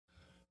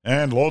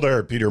And hello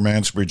there, Peter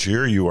Mansbridge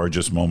here. You are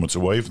just moments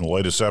away from the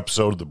latest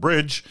episode of The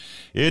Bridge.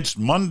 It's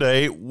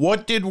Monday.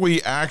 What did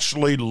we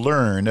actually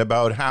learn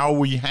about how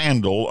we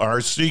handle our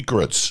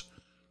secrets?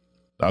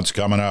 That's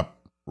coming up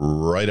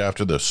right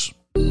after this.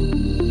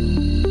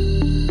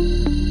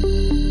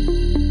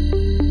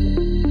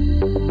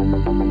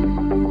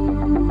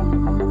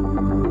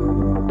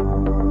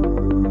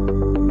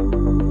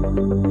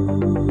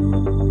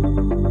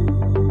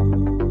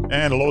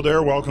 And hello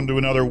there. Welcome to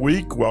another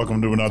week.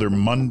 Welcome to another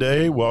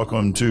Monday.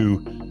 Welcome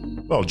to,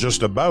 well,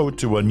 just about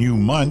to a new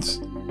month.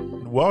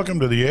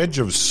 Welcome to the edge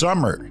of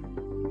summer.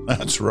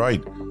 That's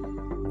right.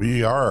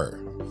 We are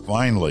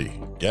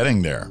finally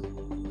getting there.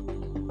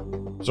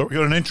 So we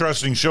got an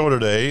interesting show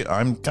today.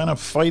 I'm kind of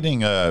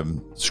fighting a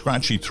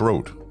scratchy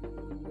throat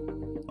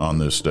on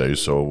this day,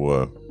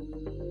 so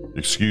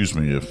excuse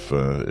me if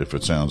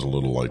it sounds a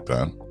little like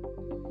that.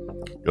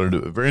 Got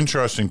a very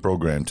interesting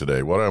program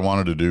today. What I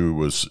wanted to do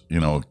was,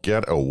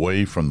 get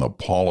away from the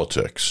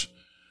politics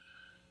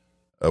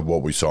of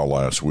what we saw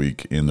last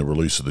week in the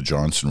release of the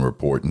Johnston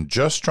Report and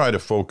just try to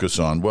focus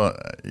on,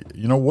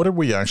 what did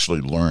we actually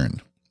learn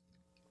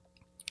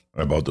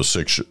about the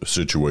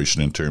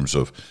situation in terms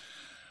of,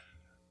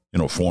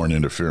 foreign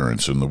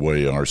interference in the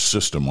way our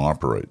system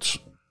operates.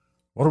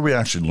 What did we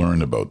actually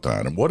learn about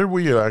that? And what did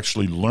we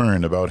actually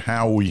learn about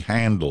how we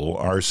handle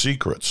our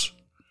secrets?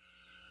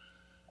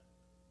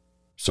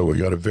 So we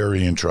got a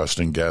very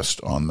interesting guest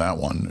on that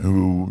one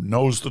who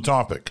knows the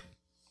topic.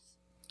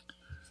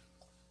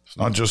 It's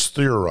not just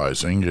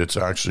theorizing, it's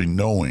actually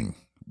knowing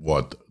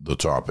what the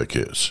topic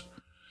is.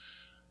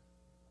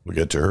 We'll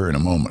get to her in a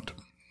moment.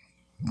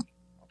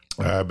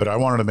 But I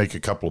wanted to make a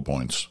couple of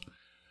points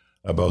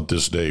about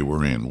this day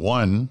we're in.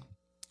 One,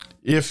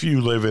 if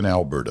you live in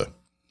Alberta,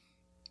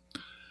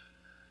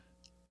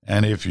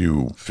 and if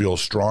you feel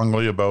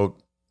strongly about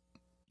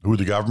who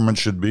the government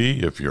should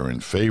be, if you're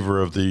in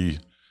favor of the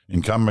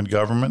incumbent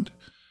government,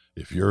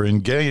 if you're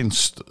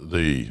against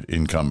the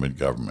incumbent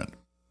government,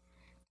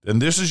 then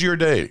this is your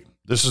day.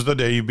 This is the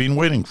day you've been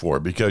waiting for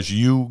because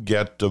you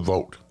get to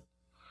vote.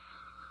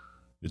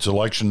 It's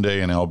election day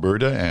in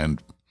Alberta,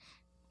 and,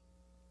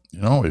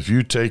 if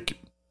you take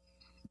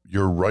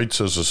your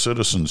rights as a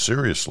citizen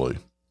seriously,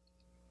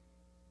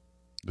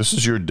 this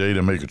is your day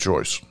to make a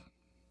choice.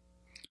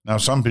 Now,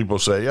 some people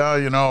say,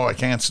 I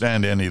can't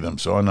stand any of them,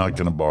 so I'm not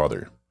going to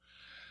bother.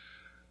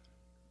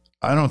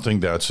 I don't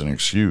think that's an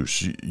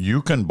excuse.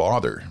 You can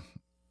bother.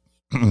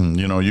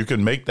 You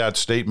can make that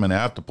statement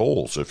at the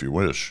polls if you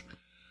wish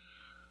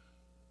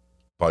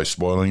by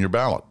spoiling your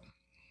ballot.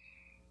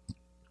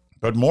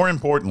 But more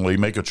importantly,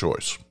 make a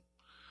choice.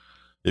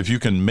 If you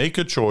can make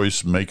a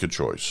choice, make a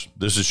choice.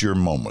 This is your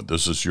moment.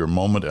 This is your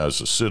moment as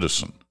a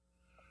citizen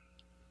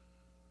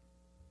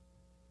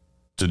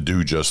to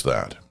do just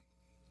that.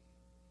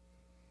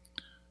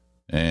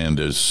 And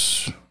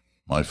as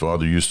my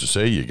father used to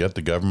say, you get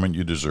the government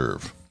you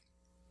deserve.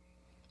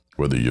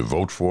 Whether you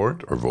vote for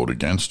it or vote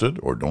against it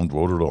or don't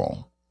vote at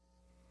all.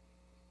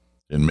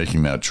 In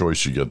making that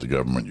choice, you get the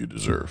government you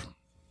deserve.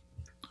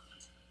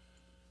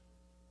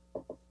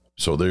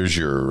 So there's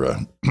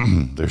your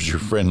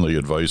friendly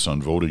advice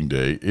on voting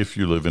day if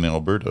you live in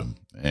Alberta,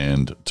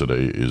 and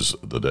today is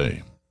the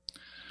day.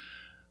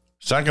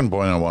 Second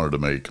point I wanted to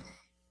make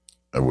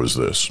was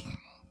this,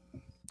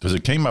 because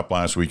it came up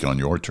last week on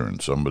Your Turn.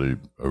 Somebody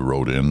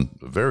wrote in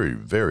a very,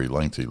 very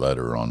lengthy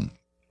letter on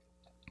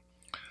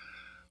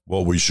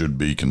what we should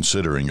be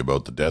considering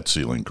about the debt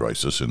ceiling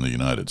crisis in the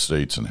United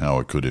States and how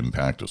it could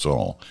impact us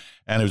all.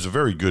 And it was a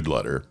very good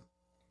letter,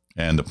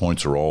 and the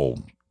points are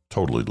all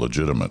totally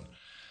legitimate.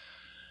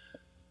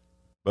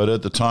 But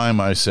at the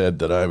time I said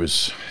that I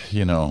was,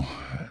 you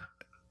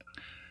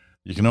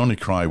can only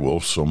cry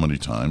wolf so many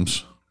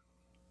times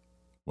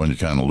when you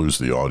kind of lose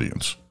the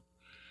audience.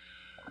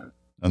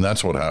 And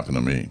that's what happened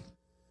to me.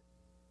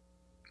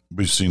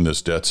 We've seen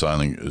this debt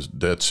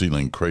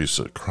ceiling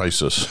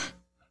crisis.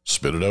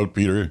 Spit it out,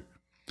 Peter.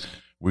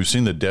 We've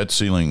seen the debt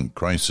ceiling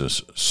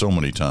crisis so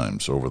many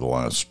times over the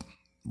last,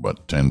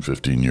 10,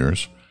 15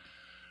 years.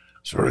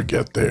 Sort of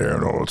get there,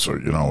 and it's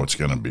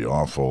going to be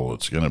awful.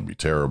 It's going to be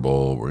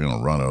terrible. We're going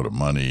to run out of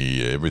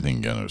money.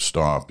 Everything's going to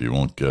stop. You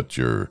won't get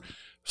your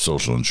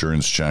social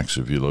insurance checks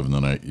if you live in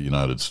the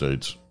United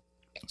States.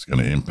 It's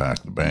going to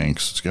impact the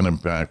banks. It's going to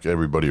impact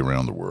everybody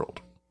around the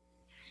world.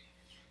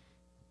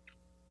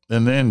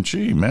 And then,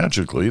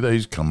 magically,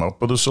 they come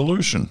up with a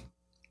solution.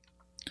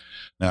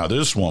 Now,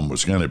 this one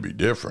was going to be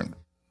different.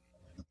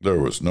 There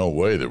was no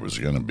way there was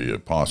going to be a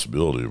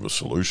possibility of a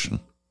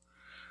solution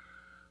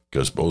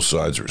because both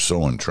sides are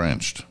so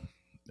entrenched.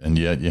 And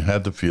yet you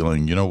had the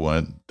feeling,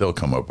 they'll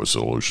come up with a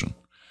solution.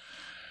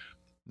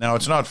 Now,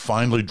 it's not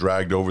finally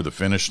dragged over the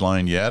finish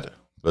line yet,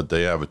 but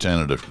they have a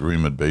tentative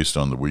agreement based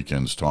on the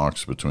weekend's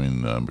talks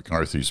between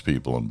McCarthy's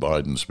people and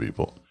Biden's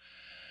people.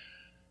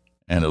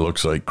 And it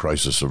looks like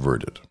crisis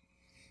averted.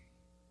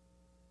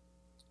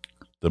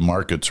 The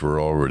markets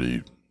were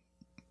already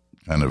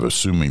kind of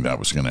assuming that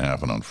was going to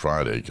happen on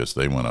Friday because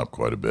they went up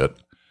quite a bit.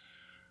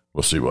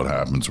 We'll see what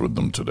happens with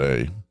them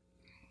today.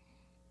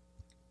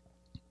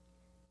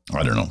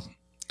 I don't know.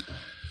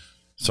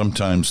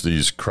 Sometimes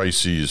these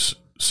crises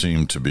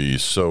seem to be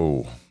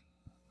so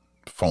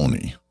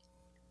phony,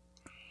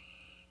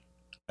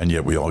 and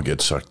yet we all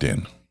get sucked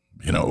in.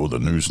 You know, the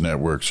news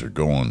networks are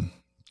going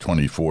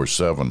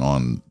 24/7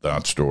 on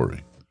that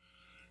story.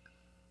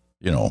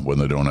 You know, when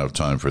they don't have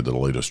time for the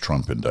latest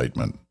Trump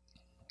indictment,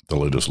 the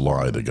latest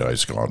lie the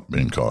guy's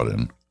been caught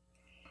in.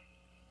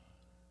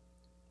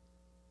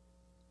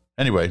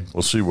 Anyway,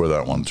 we'll see where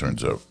that one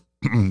turns out.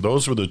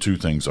 Those were the two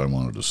things I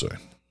wanted to say.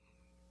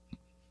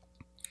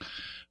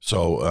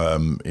 So,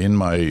 in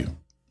my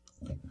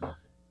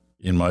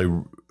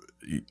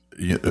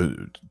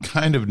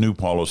kind of new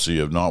policy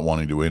of not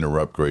wanting to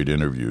interrupt great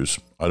interviews,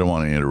 I don't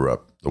want to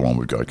interrupt the one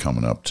we've got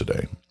coming up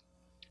today.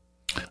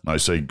 And I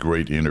say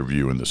great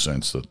interview in the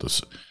sense that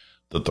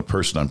the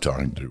person I'm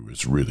talking to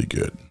is really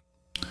good.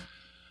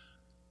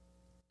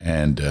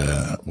 And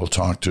we'll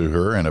talk to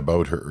her and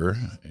about her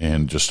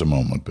in just a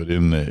moment. But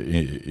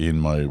in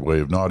my way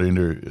of not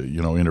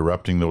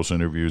interrupting those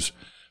interviews,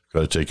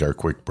 got to take our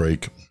quick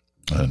break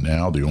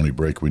now, the only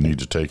break we need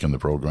to take in the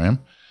program.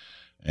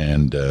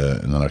 And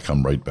then I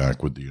come right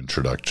back with the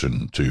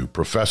introduction to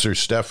Professor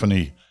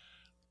Stephanie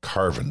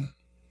Carvin.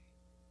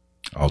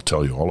 I'll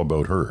tell you all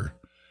about her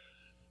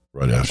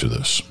right after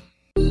this.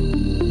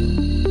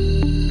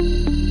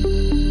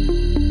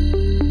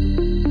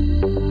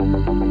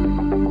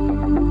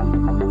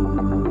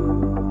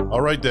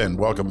 All right, then.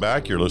 Welcome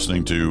back. You're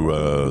listening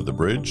to The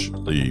Bridge,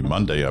 the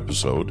Monday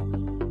episode,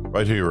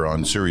 right here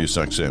on Sirius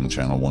XM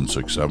Channel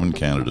 167,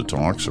 Canada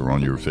Talks, or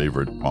on your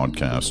favorite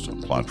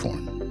podcast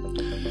platform.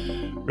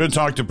 We're going to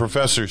talk to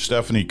Professor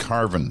Stephanie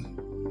Carvin.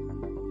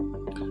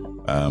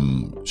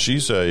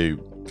 She's a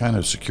kind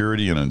of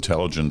security and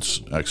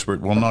intelligence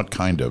expert. Well, not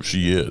kind of.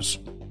 She is.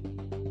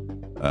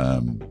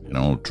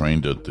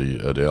 Trained at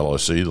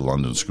LSE, the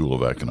London School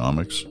of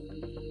Economics,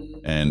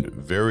 and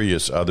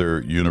various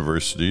other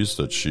universities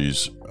that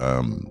she's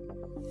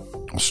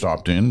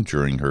stopped in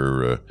during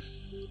her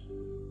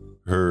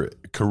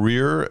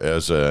career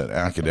as an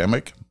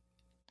academic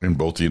in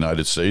both the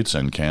United States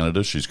and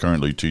Canada. She's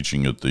currently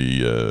teaching at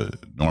the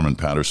Norman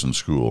Paterson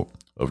School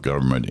of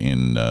Government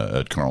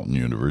at Carleton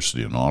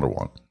University in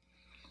Ottawa.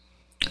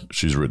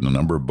 She's written a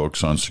number of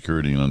books on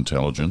security and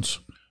intelligence.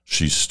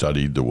 She's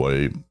studied the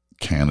way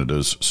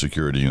Canada's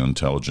security and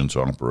intelligence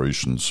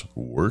operations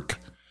work.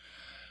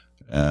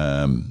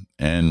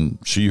 And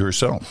she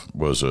herself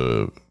was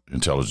an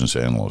intelligence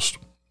analyst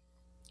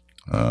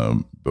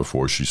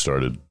before she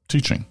started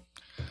teaching.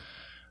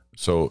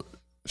 So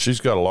she's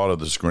got a lot of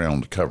this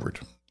ground covered,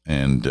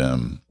 and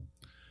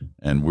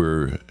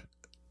we're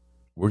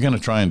going to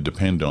try and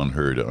depend on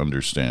her to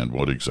understand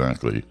what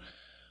exactly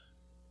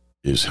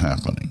is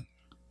happening.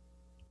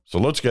 So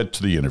let's get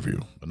to the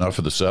interview. Enough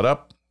of the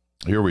setup.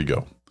 Here we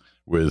go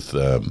with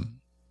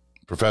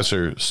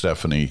Professor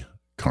Stephanie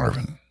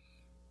Carvin.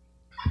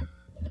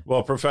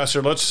 Well,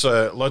 Professor,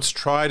 let's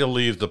try to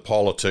leave the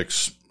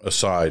politics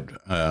aside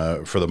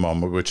for the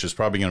moment, which is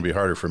probably going to be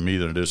harder for me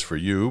than it is for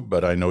you,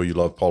 but I know you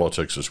love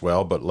politics as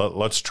well. But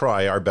let's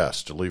try our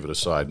best to leave it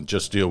aside and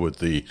just deal with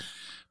the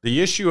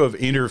issue of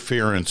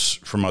interference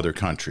from other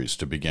countries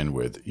to begin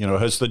with. You know,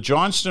 has the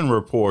Johnston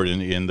Report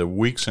in the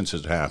week since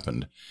it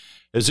happened,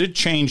 has it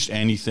changed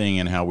anything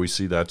in how we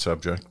see that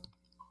subject?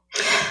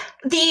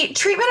 The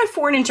treatment of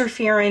foreign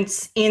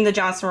interference in the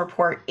Johnston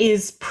Report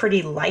is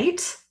pretty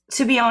light,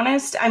 to be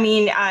honest. I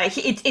mean,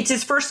 it's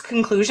his first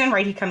conclusion,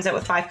 right? He comes out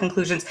with 5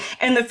 conclusions.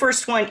 And the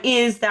first one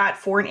is that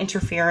foreign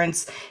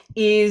interference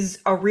is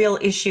a real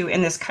issue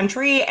in this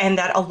country and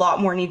that a lot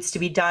more needs to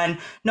be done,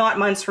 not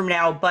months from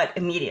now, but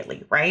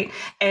immediately, right?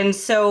 And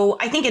so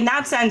I think in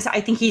that sense, I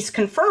think he's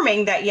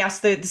confirming that, yes,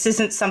 this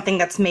isn't something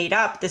that's made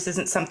up. This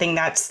isn't something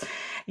that's,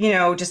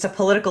 just a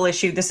political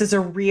issue. This is a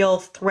real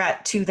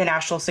threat to the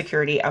national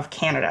security of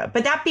Canada.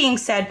 But that being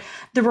said,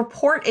 the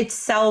report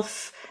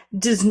itself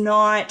does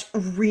not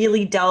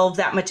really delve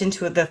that much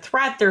into the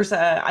threat. There's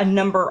a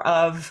number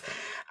of,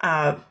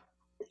 I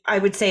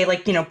would say,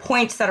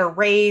 points that are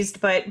raised.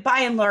 But by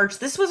and large,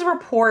 this was a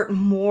report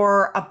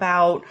more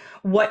about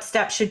what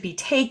steps should be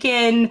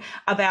taken,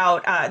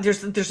 about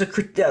there's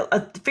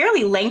a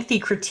fairly lengthy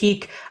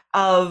critique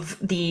of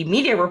the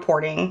media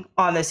reporting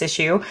on this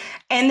issue.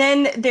 And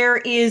then there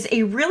is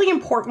a really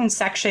important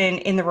section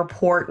in the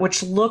report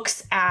which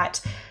looks at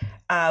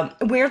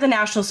where the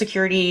national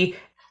security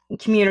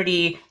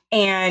community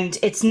and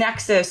its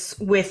nexus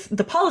with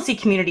the policy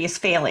community is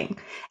failing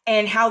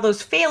and how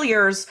those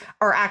failures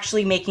are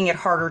actually making it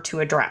harder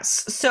to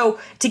address. So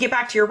to get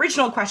back to your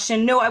original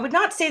question, no, I would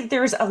not say that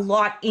there's a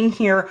lot in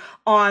here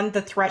on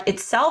the threat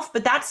itself,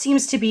 but that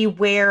seems to be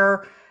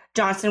where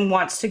Johnston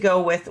wants to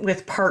go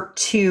with part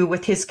 2,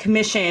 with his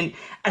commission,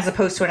 as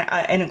opposed to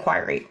an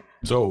inquiry.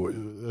 So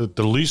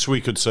the least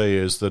we could say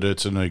is that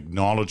it's an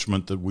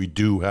acknowledgement that we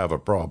do have a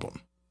problem.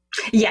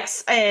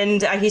 Yes.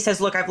 And he says,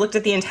 look, I've looked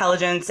at the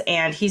intelligence,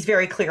 and he's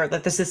very clear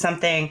that this is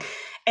something,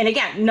 and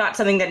again, not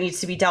something that needs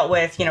to be dealt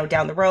with,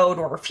 down the road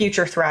or a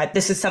future threat.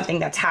 This is something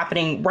that's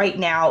happening right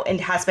now and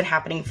has been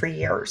happening for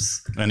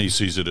years. And he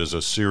sees it as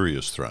a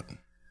serious threat.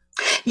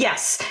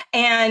 Yes,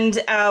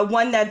 and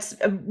one that's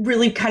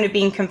really kind of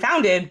being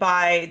confounded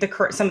by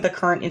some of the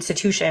current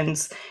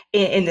institutions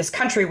in this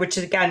country, which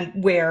is again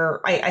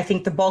where I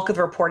think the bulk of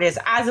the report is,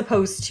 as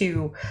opposed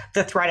to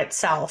the threat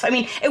itself. I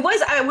mean,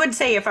 I would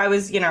say, if I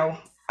was,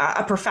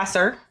 a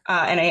professor,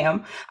 and I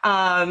am,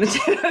 I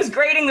was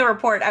grading the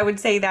report, I would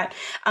say that,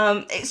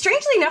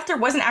 strangely enough, there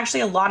wasn't actually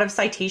a lot of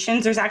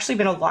citations. There's actually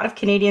been a lot of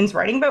Canadians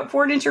writing about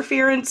foreign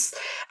interference,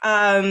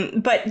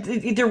 but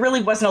there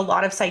really wasn't a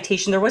lot of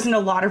citation. There wasn't a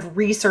lot of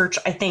research,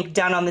 I think,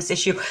 done on this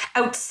issue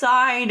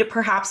outside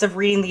perhaps of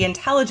reading the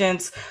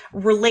intelligence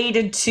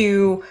related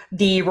to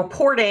the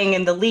reporting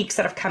and the leaks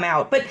that have come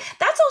out. But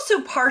that's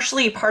also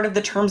partially part of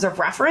the terms of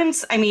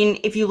reference. I mean,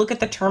 if you look at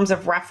the terms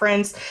of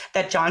reference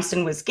that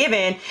Johnston was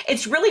given,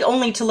 it's really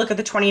only to look at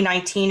the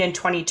 2019 and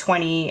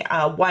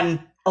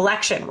 2021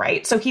 election,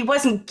 right? So he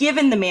wasn't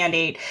given the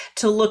mandate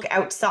to look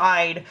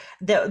outside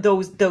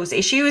those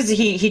issues.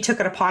 He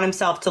took it upon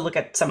himself to look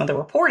at some of the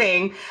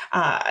reporting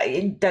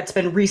that's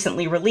been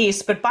recently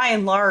released, but by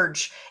and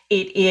large,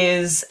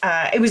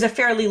 it was a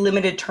fairly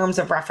limited terms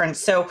of reference.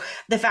 So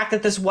the fact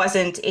that this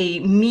wasn't a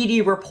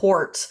meaty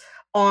report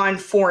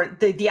for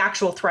the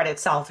actual threat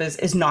itself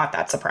is not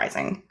that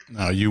surprising.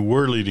 Now, you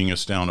were leading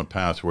us down a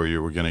path where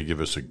you were going to give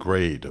us a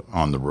grade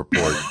on the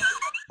report,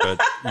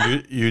 but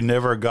you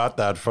never got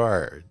that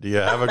far. Do you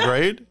have a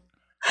grade?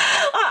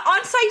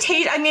 On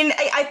citation, I mean,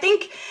 I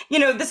think,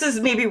 this is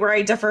maybe where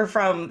I differ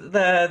from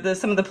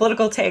some of the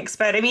political takes,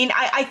 but I mean,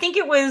 I think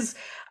it was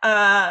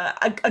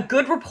a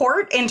good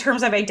report in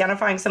terms of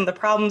identifying some of the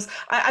problems.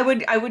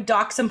 I would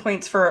dock some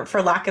points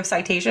for lack of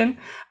citation.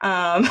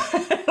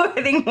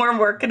 I think more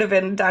work could have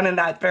been done in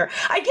that.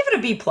 I'd give it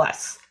a B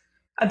plus.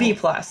 A B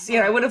plus.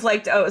 I would have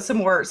liked some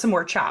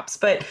more chops,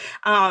 but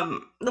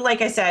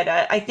like I said,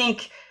 I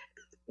think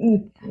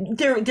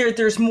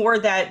there's more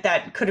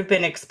that could have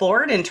been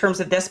explored in terms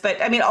of this.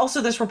 But I mean,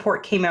 also this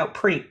report came out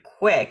pretty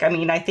quick. I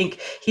mean, I think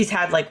he's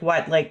had like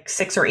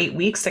 6 or 8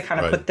 weeks to kind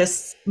of put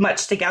this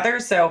much together.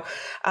 So,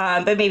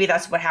 but maybe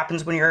that's what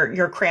happens when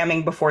you're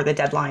cramming before the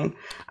deadline,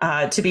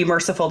 to be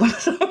merciful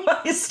to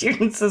my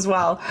students as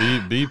well.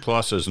 B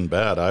plus isn't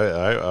bad.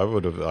 I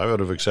would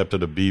have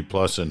accepted a B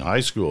plus in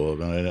high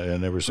school, and I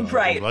never saw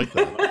anything like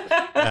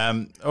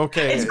that.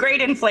 Okay, it's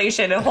great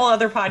inflation. A whole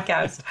other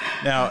podcast.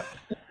 Now,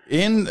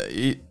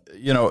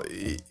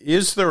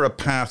 is there a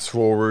path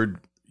forward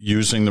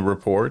using the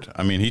report?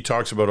 I mean, he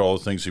talks about all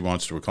the things he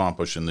wants to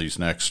accomplish in these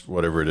next,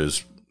 whatever it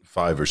is,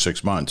 5 or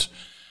 6 months.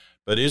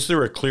 But is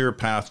there a clear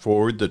path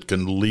forward that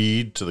can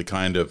lead to the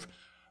kind of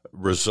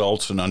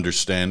results and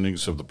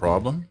understandings of the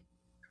problem?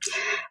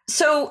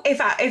 So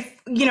if at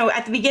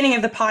the beginning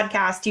of the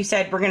podcast, you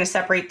said we're going to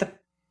separate the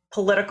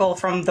political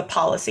from the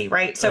policy,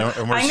 right? So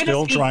and we're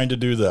still trying to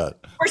do that.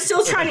 We're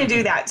still trying to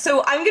do that.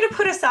 So I'm going to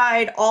put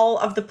aside all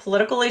of the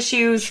political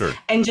issues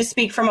and just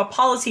speak from a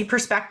policy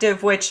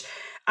perspective, which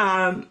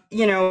I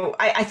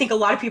think a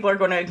lot of people are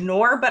going to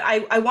ignore, but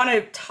I want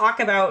to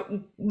talk about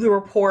the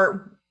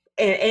report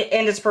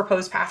and its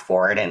proposed path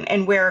forward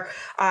and where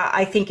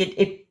I think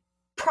it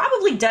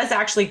probably does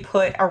actually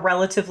put a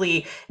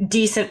relatively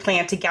decent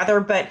plan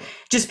together. But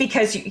just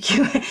because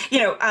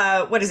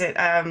what is it?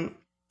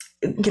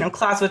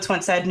 Clausewitz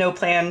once said, no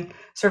plan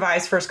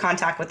survives first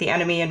contact with the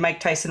enemy. And Mike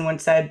Tyson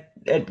once said,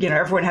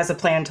 everyone has a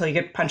plan until you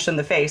get punched in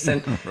the face.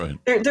 And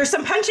there's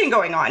some punching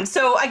going on.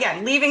 So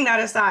again, leaving that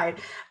aside.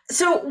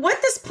 So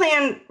what this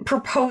plan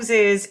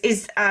proposes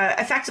is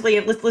effectively,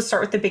 let's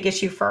start with the big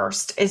issue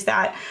first, is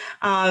that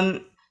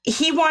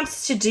he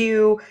wants to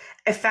do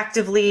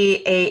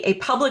effectively a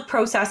public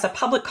process, a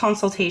public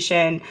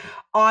consultation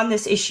on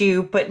this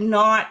issue, but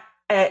not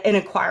an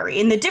inquiry.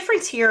 And the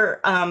difference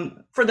here,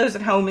 for those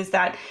at home, is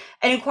that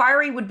an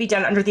inquiry would be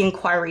done under the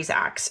Inquiries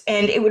Act,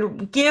 and it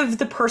would give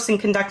the person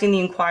conducting the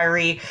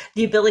inquiry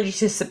the ability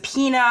to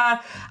subpoena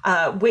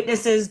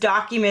witnesses,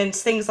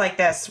 documents, things like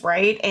this,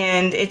 right?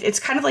 And it's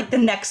kind of like the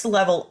next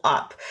level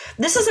up.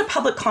 This is a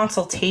public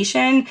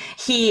consultation.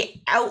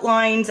 He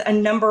outlines a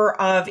number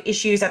of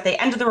issues at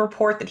the end of the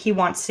report that he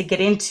wants to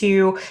get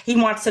into. He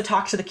wants to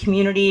talk to the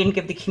community and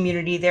give the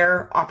community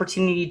their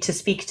opportunity to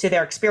speak to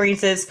their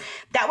experiences.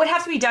 That would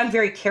have to be done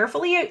very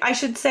carefully, I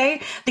should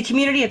say. The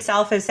community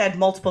itself has said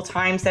multiple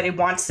times that it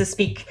wants to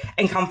speak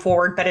and come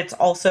forward, but it's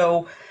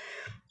also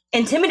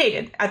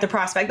intimidated at the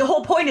prospect. The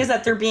whole point is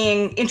that they're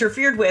being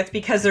interfered with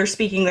because they're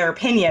speaking their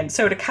opinion.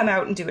 So to come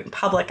out and do it in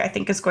public, I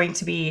think, is going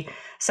to be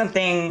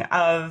something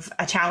of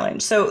a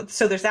challenge. So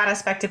there's that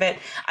aspect of it.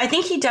 I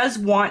think he does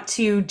want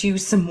to do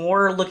some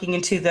more looking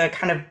into the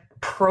kind of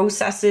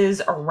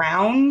processes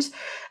around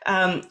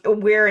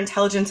where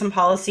intelligence and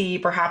policy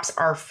perhaps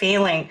are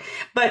failing.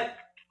 But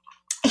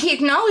he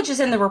acknowledges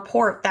in the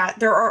report that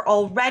there are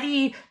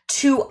already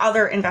 2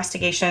 other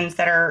investigations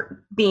that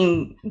are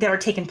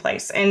taking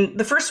place. And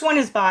the first one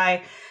is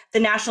by the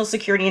National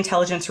Security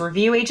Intelligence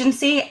Review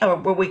Agency, or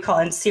what we call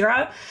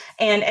NSIRA.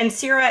 And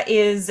NSIRA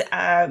is,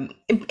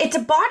 it's a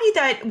body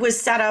that was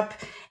set up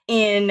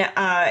in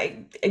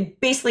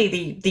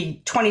basically the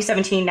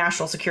 2017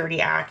 National Security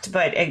Act,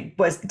 but it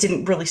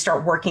didn't really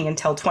start working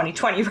until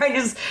 2020, right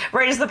as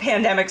the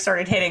pandemic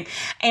started hitting.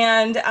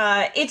 And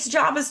its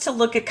job is to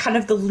look at kind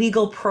of the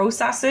legal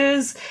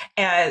processes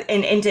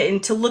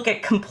and to look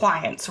at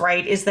compliance,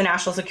 right? Is the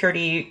national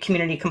security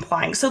community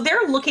complying? So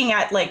they're looking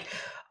at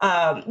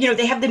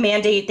they have the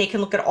mandate. They can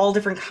look at all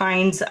different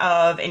kinds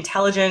of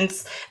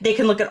intelligence. They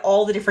can look at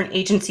all the different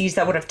agencies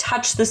that would have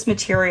touched this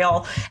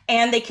material,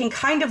 and they can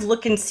kind of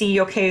look and see,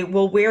 okay,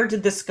 well, where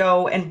did this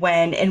go and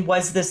when, and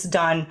was this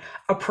done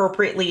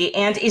appropriately?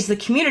 And is the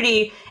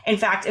community, in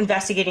fact,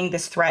 investigating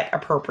this threat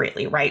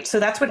appropriately, right? So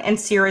that's what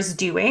NCIRA is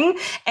doing.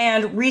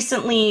 And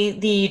recently,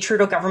 the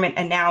Trudeau government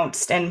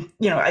announced, and,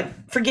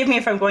 forgive me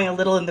if I'm going a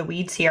little in the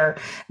weeds here,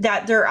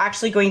 that they're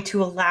actually going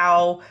to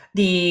allow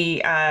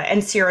the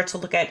NCIRA to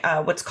look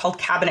at what's called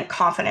cabinet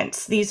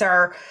confidence. These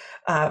are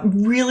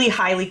really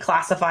highly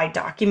classified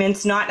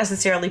documents, not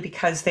necessarily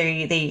because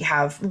they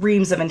have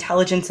reams of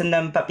intelligence in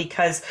them, but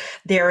because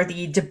they're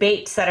the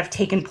debates that have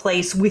taken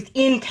place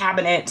within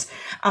cabinet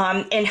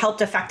and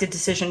helped affected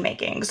decision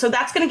making. So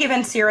that's going to give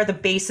NCIRA the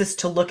basis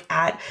to look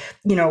at,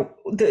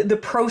 the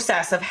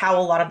process of how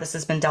a lot of this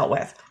has been dealt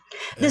with.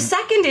 The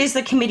second is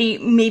the committee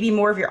maybe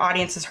more of your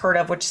audience has heard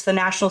of, which is the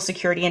National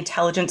Security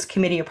Intelligence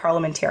Committee of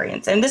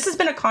Parliamentarians. And this has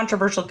been a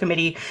controversial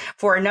committee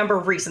for a number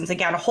of reasons.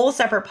 Again, a whole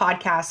separate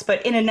podcast,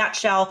 but in a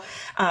nutshell,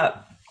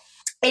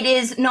 it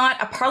is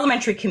not a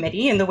parliamentary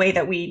committee in the way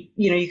that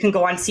you can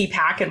go on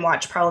CPAC and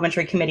watch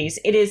parliamentary committees.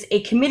 It is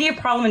a committee of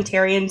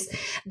parliamentarians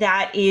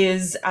that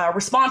is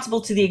responsible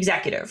to the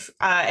executive.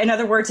 In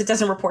other words, it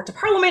doesn't report to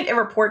Parliament. It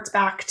reports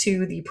back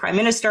to the Prime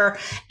Minister.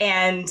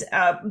 And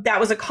that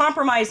was a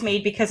compromise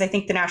made because I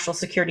think the national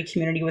security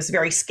community was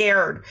very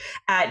scared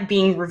at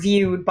being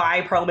reviewed by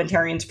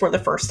parliamentarians for the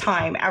first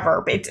time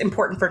ever. It's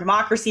important for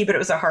democracy, but it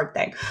was a hard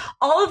thing.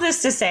 All of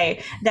this to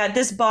say that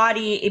this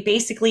body, it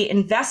basically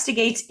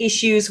investigates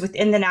issues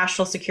within the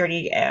national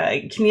security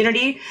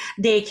community.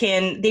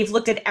 They've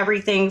looked at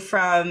everything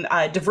from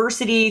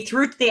diversity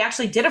through, they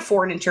actually did a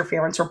foreign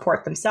interference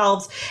report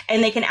themselves,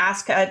 and they can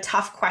ask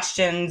tough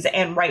questions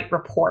and write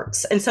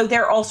reports. And so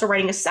they're also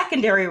writing a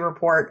secondary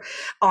report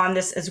on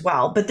this as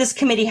well. But this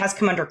committee has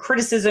come under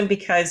criticism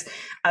because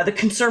the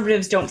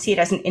Conservatives don't see it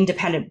as an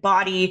independent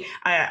body.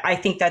 I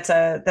think that's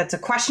a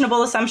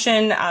questionable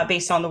assumption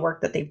based on the work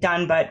that they've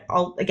done. But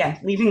again,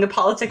 leaving the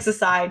politics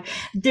aside,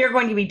 they're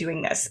going to be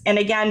doing this. And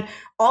again,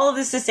 all of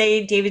this to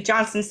say, David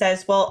Johnston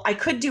says, well, I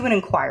could do an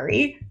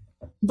inquiry,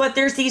 but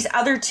there's these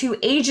other two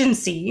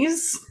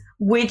agencies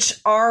which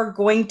are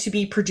going to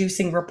be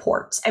producing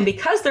reports. And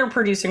because they're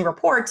producing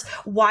reports,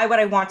 why would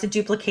I want to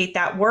duplicate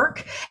that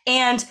work?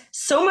 And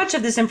so much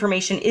of this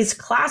information is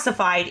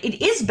classified.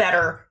 It is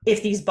better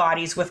if these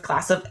bodies with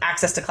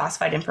access to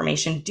classified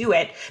information do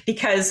it,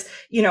 because,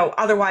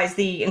 otherwise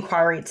the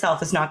inquiry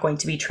itself is not going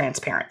to be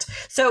transparent.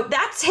 So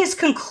that's his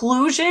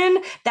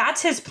conclusion.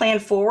 That's his plan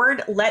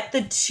forward. Let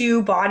the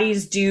two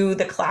bodies do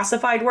the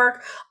classified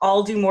work.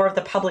 I'll do more of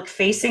the public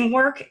facing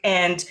work.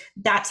 And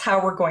that's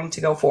how we're going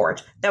to go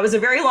forward. That was a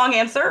very long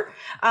answer,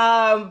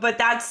 but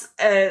that's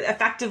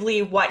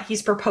effectively what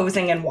he's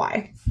proposing and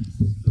why.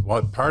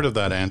 What part of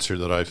that answer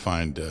that I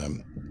find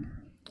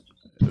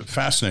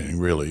fascinating,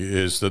 really,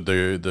 is that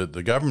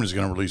the government is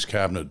going to release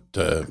cabinet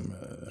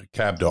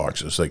cab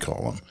docs, as they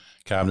call them,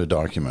 cabinet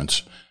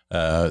documents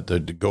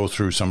that go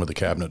through some of the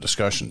cabinet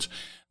discussions.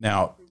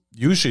 Now,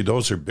 usually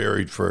those are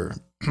buried for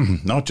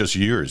not just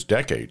years,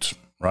 decades,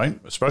 right?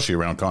 Especially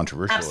around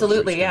controversial issues.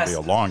 Absolutely, yes. It's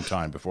going to be a long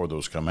time before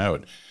those come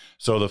out.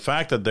 So the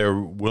fact that they're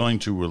willing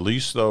to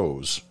release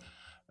those,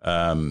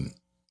 I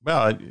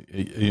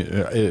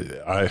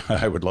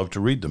would love to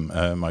read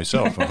them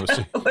myself.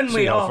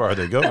 See how far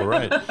they go,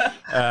 right?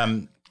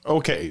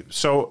 Okay,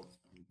 so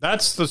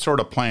that's the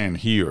sort of plan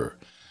here.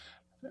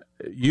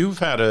 You've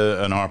had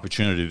an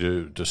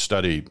opportunity to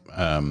study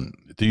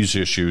these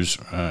issues,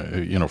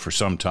 for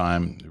some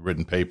time,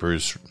 written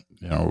papers,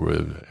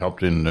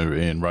 helped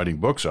in writing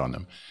books on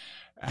them.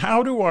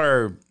 How do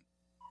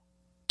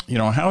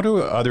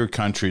other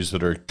countries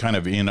that are kind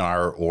of in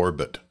our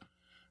orbit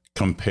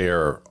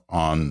compare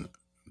on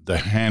the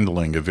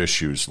handling of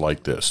issues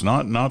like this?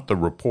 Not the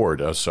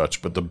report as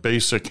such, but the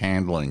basic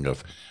handling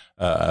of,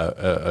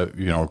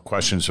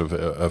 questions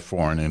of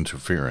foreign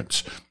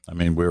interference. I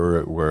mean,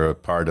 we're a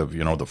part of,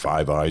 the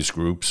Five Eyes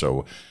group.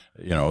 So,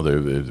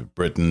 the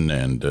Britain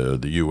and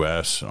the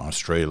U.S.,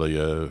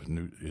 Australia,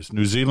 is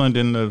New Zealand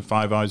in the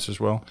Five Eyes as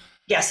well?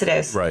 Yes, it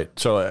is. Right.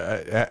 So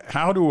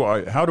how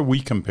do we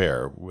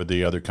compare with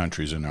the other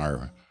countries in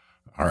our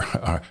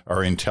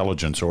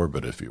intelligence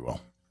orbit, if you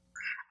will?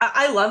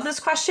 I love this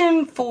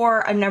question for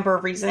a number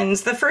of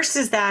reasons. The first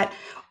is that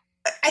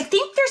I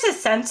think there's a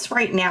sense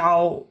right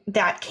now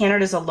that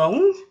Canada's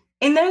alone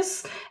in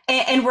this,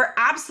 and we're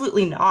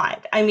absolutely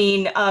not. I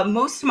mean,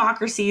 most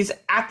democracies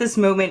at this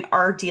moment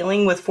are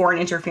dealing with foreign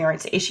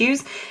interference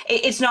issues.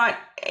 It's not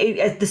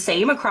the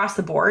same across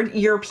the board.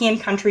 European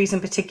countries in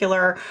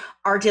particular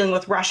are dealing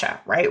with Russia,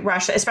 right?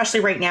 Russia, especially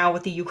right now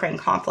with the Ukraine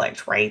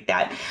conflict, right?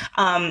 That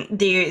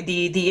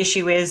the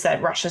issue is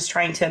that Russia's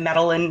trying to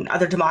meddle in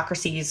other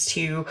democracies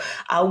to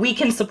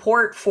weaken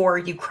support for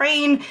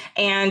Ukraine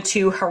and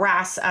to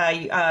harass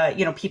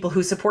people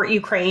who support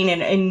Ukraine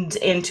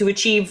and to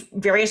achieve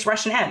various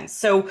Russian ends.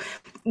 So,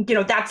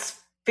 that's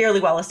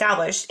fairly well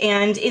established.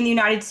 And in the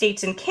United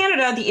States and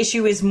Canada, the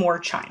issue is more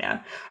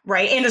China,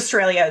 right? And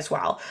Australia as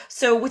well.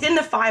 So within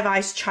the Five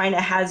Eyes, China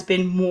has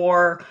been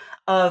more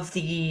of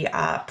the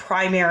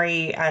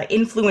primary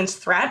influence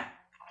threat.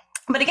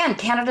 But again,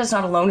 Canada's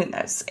not alone in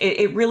this.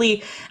 It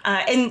really,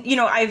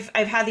 I've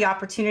had the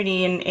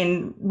opportunity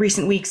in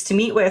recent weeks to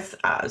meet with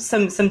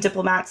some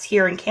diplomats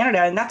here in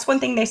Canada, and that's one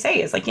thing they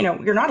say is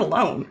you're not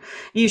alone.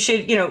 You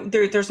should,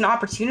 there's an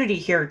opportunity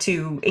here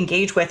to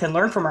engage with and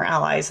learn from our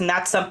allies, and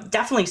that's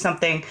definitely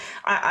something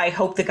I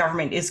hope the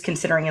government is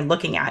considering and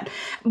looking at.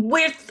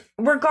 With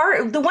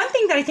regard, the one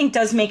thing that I think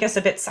does make us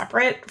a bit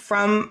separate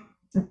from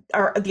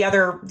the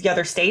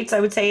other states,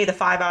 I would say the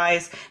Five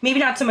Eyes, maybe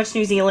not so much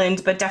New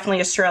Zealand, but definitely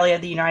Australia,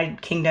 the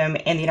United Kingdom,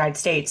 and the United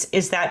States,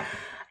 is that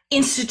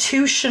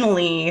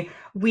institutionally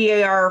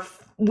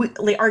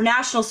our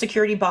national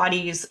security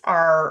bodies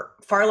are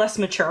far less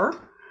mature.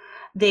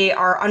 They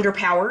are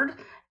underpowered,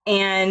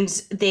 and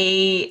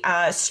they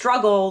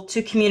struggle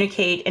to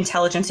communicate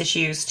intelligence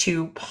issues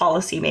to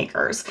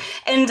policymakers.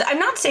 And I'm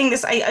not saying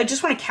this, I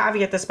just want to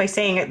caveat this by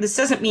saying this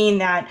doesn't mean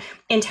that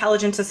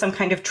intelligence is some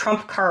kind of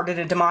trump card in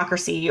a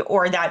democracy,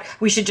 or that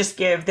we should just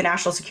give the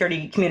national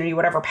security community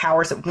whatever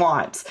powers it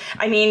wants.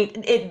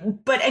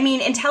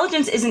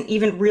 Intelligence isn't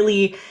even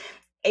really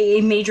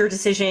a major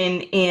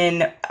decision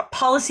in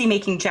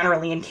policymaking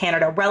generally in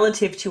Canada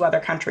relative to other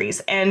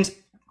countries. And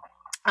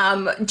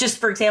just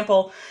for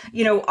example,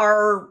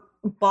 our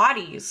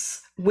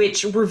bodies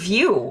which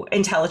review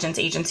intelligence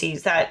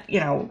agencies that,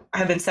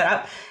 have been set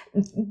up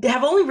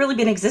have only really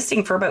been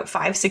existing for about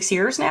 5-6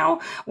 years now.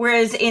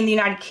 Whereas in the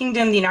United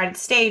Kingdom, the United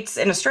States,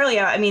 and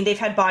Australia, they've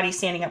had bodies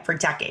standing up for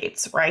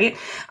decades, right?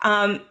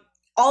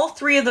 All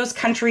three of those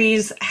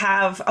countries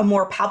have a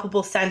more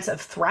palpable sense of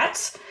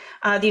threat.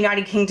 The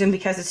United Kingdom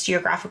because its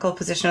geographical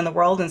position in the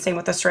world, and same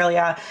with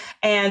Australia,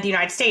 and the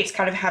United States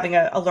kind of having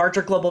a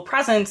larger global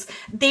presence.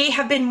 They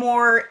have been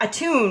more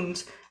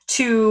attuned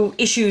to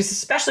issues,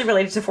 especially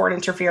related to foreign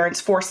interference,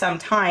 for some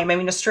time.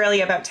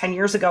 Australia about 10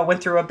 years ago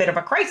went through a bit of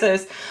a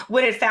crisis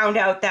when it found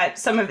out that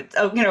some of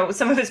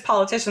its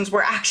politicians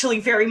were actually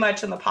very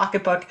much in the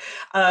pocketbook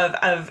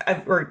of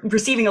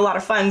receiving a lot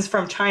of funds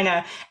from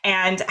China,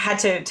 and had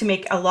to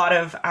make a lot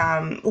of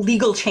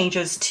legal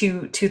changes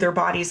to their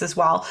bodies as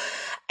well.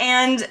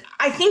 And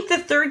I think the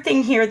third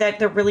thing here that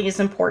really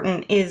is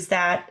important is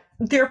that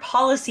their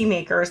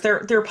policymakers,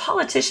 their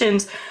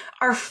politicians,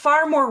 are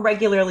far more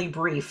regularly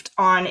briefed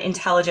on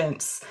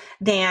intelligence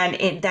than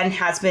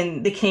has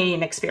been the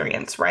Canadian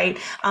experience, right?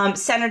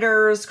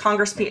 Senators,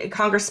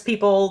 Congress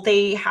people,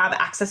 they have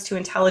access to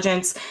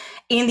intelligence.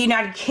 In the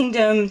United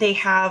Kingdom, they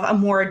have a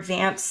more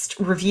advanced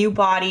review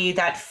body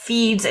that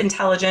feeds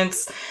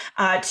intelligence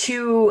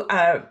to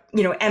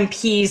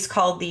MPs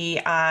called the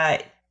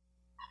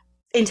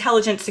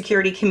Intelligence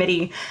Security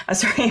Committee.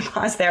 Sorry, I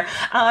paused there.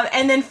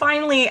 And then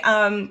finally,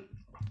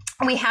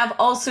 we have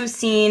also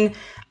seen,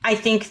 I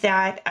think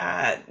that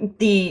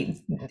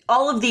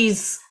all of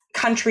these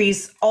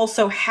countries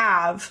also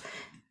have,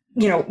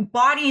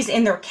 bodies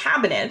in their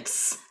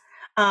cabinets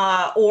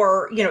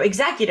or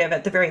executive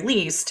at the very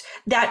least,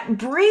 that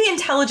bring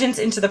intelligence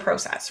into the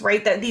process,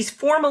 right? That these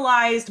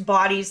formalized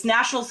bodies,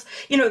 nationals,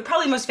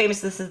 probably most famous,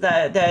 this is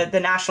the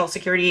National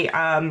Security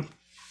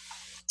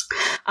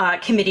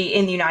Committee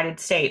in the United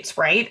States,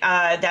 right?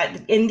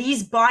 That in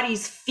these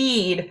bodies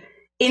feed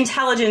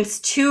intelligence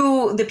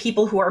to the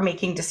people who are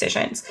making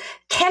decisions.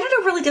 Canada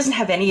really doesn't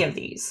have any of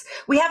these.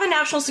 We have a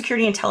National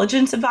Security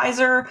Intelligence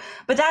Advisor,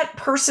 but that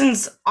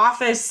person's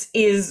office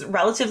is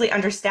relatively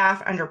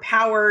understaffed,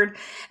 underpowered.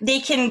 They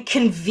can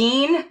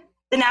convene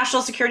the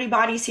national security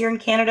bodies here in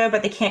Canada,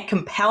 but they can't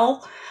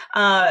compel.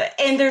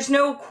 And there's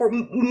no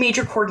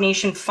major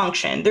coordination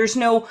function. There's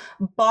no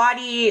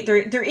body.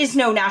 There is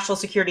no National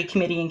Security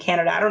Committee in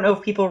Canada. I don't know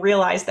if people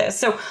realize this.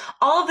 So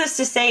all of this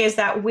to say is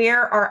that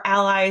where our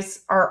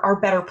allies are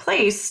better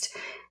placed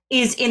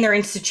is in their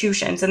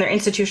institutions and their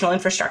institutional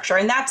infrastructure.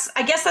 And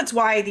I guess that's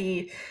why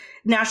the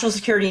national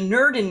security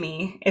nerd in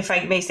me, if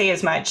I may say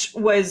as much,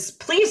 was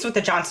pleased with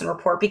the Johnston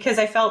Report, because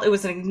I felt it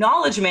was an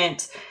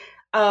acknowledgement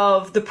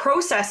of the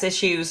process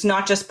issues,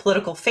 not just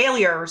political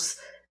failures,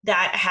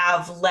 that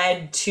have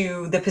led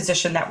to the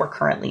position that we're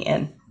currently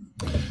in.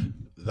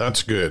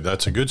 That's good.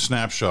 That's a good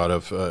snapshot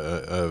of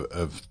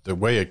the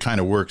way it kind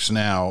of works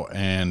now,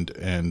 and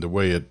the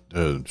way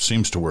it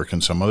seems to work in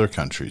some other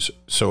countries.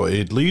 So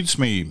it leads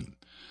me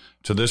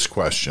to this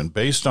question: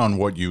 based on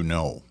what you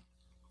know,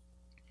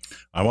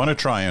 I want to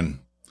try and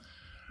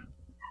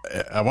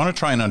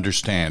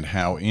understand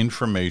how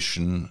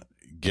information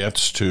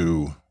gets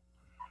to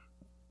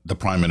the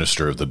prime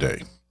minister of the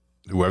day,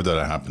 whoever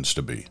that happens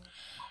to be.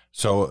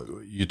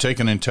 So you take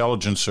an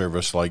intelligence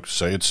service like,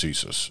 say, it's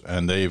CSIS,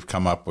 and they've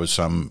come up with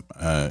some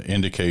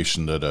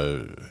indication that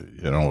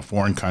a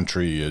foreign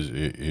country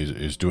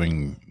is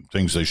doing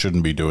things they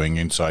shouldn't be doing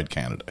inside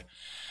Canada,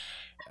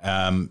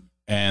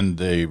 and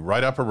they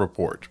write up a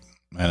report.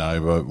 And I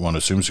one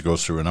assumes it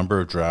goes through a number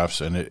of drafts,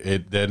 and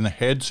it then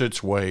heads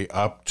its way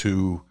up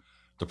to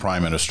the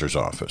Prime Minister's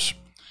office.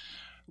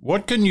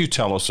 What can you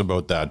tell us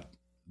about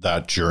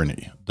that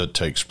journey that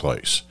takes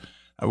place?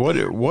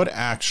 What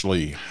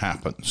actually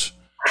happens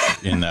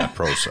in that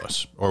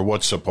process, or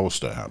what's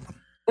supposed to happen?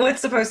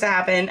 What's supposed to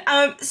happen?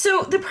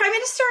 So the Prime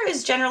Minister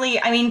is generally,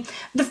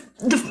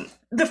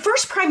 the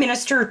first Prime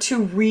Minister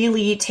to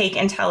really take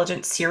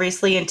intelligence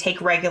seriously and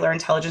take regular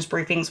intelligence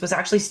briefings was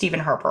actually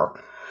Stephen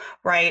Harper,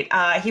 right?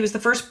 He was the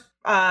first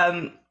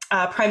Prime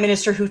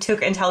Minister who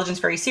took intelligence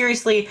very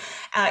seriously.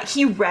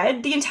 He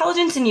read the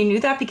intelligence, and you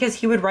knew that because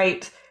he would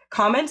write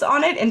comments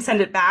on it and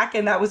send it back,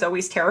 and that was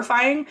always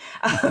terrifying.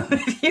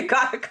 If you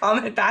got a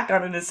comment back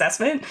on an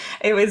assessment,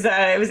 it was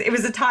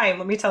a time,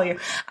 let me tell you.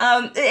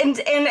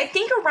 And I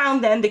think around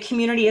then the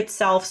community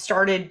itself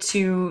started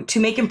to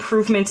make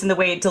improvements in the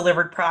way it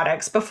delivered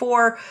products.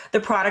 Before, the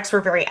products were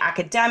very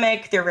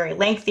academic, they're very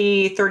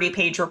lengthy,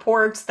 30-page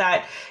reports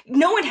that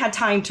no one had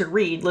time to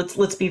read.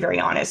 Let's be very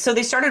honest. So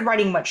they started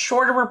writing much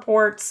shorter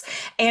reports,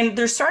 and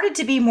there started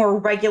to be more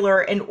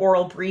regular and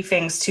oral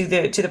briefings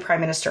to the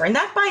Prime Minister, and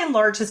that by and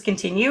large has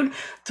continued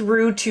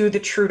through to the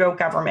Trudeau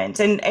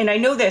government. And I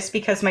know this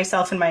because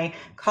myself and my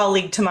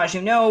colleague Thomas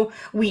Junot,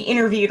 we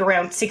interviewed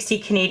around 60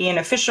 Canadian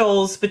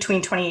officials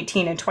between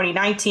 2018 and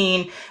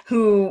 2019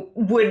 who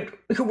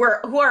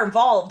are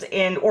involved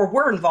in or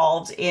were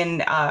involved in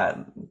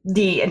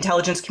the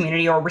intelligence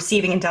community or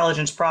receiving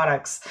intelligence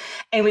products.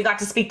 And we got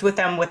to speak with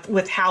them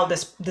with how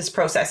this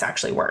process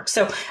actually works.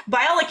 So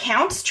by all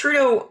accounts,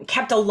 Trudeau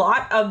kept a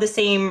lot of the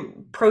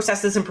same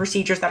processes and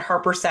procedures that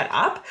Harper set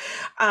up.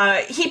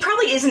 He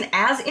probably isn't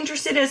as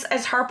interested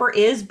as Harper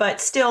is, but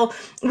still,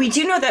 we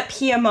do know that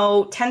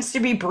PMO tends to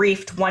be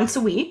briefed once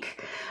a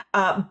week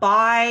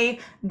by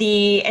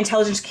the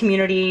intelligence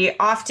community,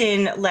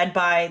 often led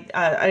by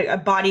a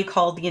body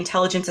called the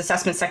Intelligence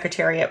Assessment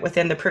Secretariat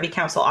within the Privy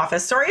Council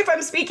office. Sorry if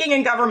I'm speaking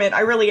in government, I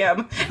really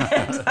am.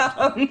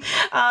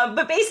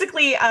 But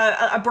basically,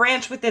 a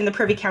branch within the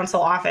Privy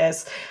Council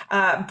office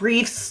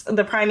briefs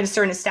the Prime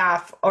Minister and his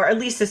staff, or at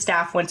least his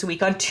staff, once a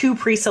week on 2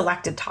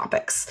 pre-selected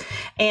topics.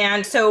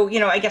 And so,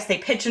 I guess they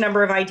pitch a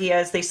number of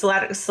ideas, they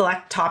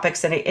select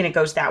topics, and it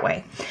goes that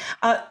way.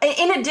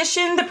 In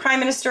addition, the Prime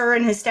Minister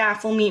and his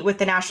staff will meet with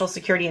the National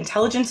Security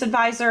Intelligence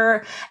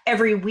Advisor.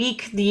 Every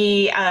week,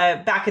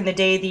 back in the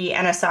day, the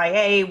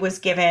NSIA was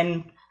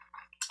given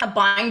a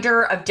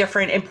binder of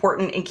different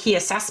important and key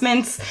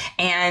assessments,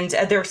 and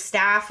their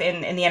staff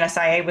and the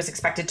NSIA was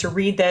expected to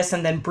read this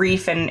and then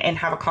brief and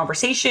have a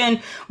conversation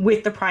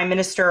with the Prime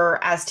Minister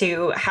as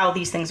to how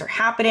these things are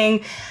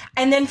happening.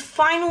 And then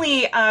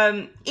finally,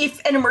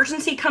 if an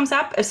emergency comes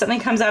up, if something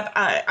comes up,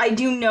 I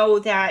do know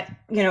that,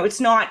 it's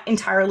not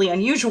entirely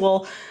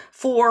unusual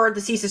for the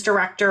CSIS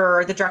director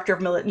or the director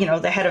of,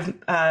 the head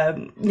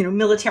of,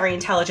 military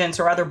intelligence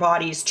or other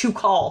bodies to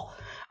call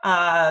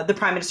the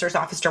Prime Minister's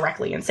office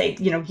directly and say,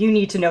 you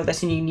need to know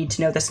this and you need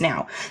to know this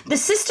now. The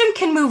system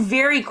can move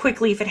very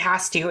quickly if it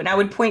has to. And I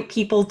would point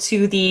people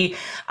to the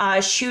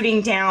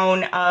shooting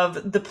down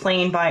of the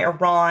plane by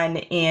Iran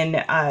in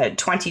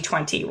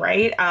 2020,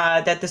 right?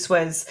 That this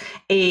was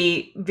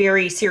a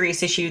very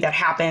serious issue that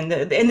happened,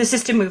 and the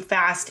system moved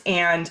fast.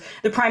 And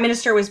the Prime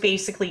Minister was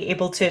basically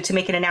able to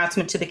make an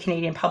announcement to the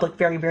Canadian public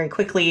very, very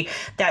quickly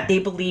that they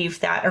believed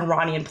that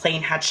Iranian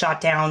plane had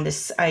shot down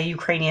this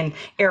Ukrainian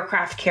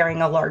aircraft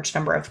carrying a large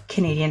number of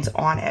Canadians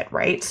on it,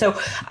 right? So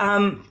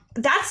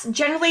that's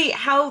generally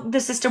how the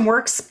system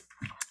works.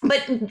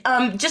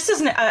 But just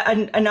as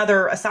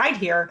another aside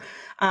here,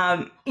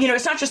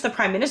 it's not just the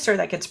Prime Minister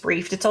that gets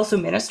briefed, it's also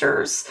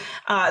ministers.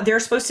 They're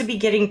supposed to be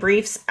getting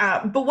briefs.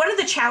 But one of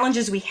the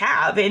challenges we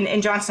have,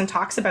 and Johnston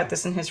talks about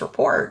this in his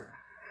report,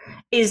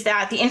 is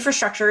that the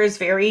infrastructure is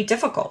very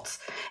difficult,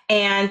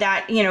 and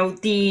that,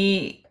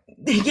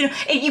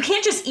 you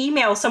can't just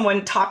email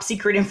someone top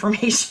secret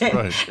information.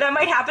 Right. That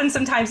might happen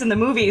sometimes in the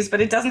movies,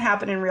 but it doesn't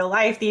happen in real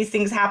life. These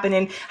things happen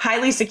in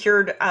highly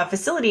secured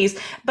facilities.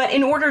 But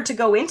in order to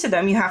go into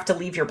them, you have to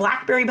leave your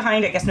BlackBerry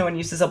behind. I guess no one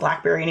uses a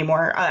BlackBerry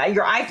anymore.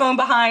 Your iPhone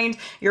behind,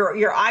 your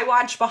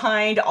iWatch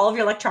behind, all of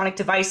your electronic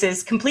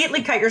devices.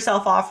 Completely cut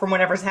yourself off from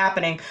whatever's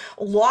happening.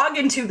 Log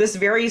into this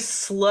very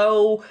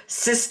slow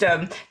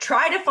system.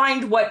 Try to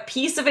find what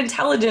piece of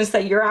intelligence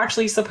that you're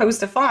actually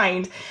supposed to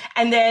find,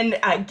 and then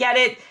get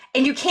it.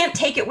 And you can't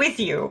take it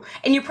with you.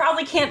 And you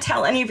probably can't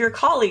tell any of your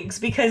colleagues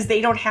because they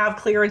don't have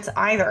clearance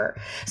either.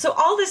 So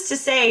all this to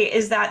say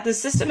is that the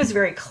system is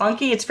very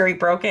clunky. It's very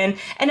broken.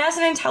 And as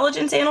an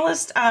intelligence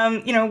analyst,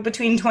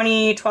 between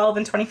 2012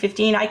 and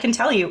 2015, I can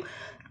tell you,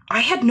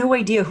 I had no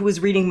idea who was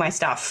reading my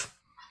stuff.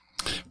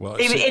 Well,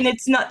 and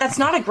that's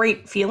not a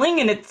great feeling,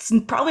 and it's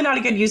probably not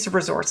a good use of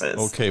resources.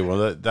 Okay,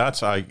 well,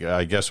 that's I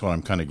guess what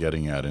I'm kind of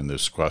getting at in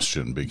this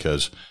question,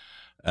 because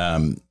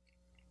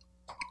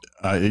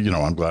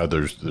I'm glad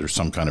there's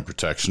some kind of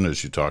protection,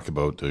 as you talk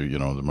about. There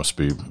must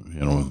be,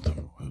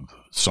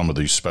 some of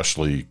these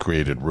specially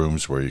created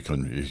rooms where you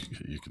can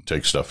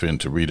take stuff in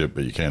to read it,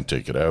 but you can't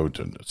take it out.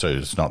 And say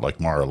it's not like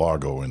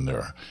Mar-a-Lago in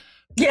there.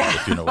 Yeah.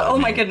 Oh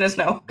my goodness,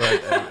 no.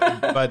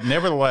 But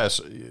nevertheless,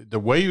 the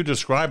way you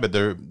describe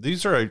it,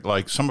 these are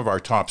like some of our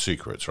top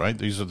secrets, right?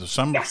 These are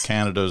some of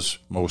Canada's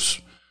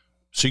most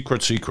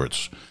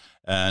secrets,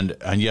 and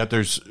yet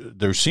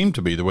there seem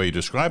to be, the way you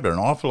describe it, an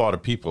awful lot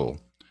of people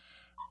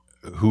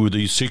who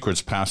these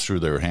secrets pass through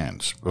their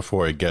hands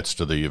before it gets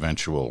to the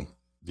eventual,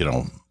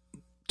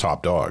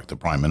 top dog, the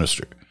Prime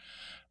Minister.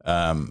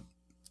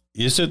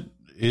 Is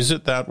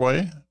it that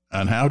way?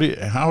 And how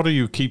do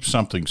you keep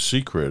something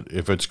secret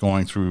if it's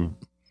going through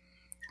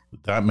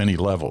that many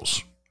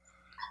levels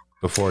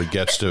before it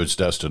gets to its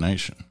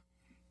destination?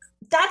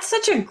 That's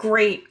such a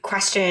great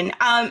question.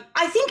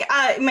 I think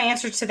my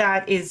answer to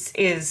that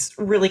is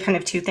really kind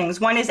of two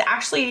things. One is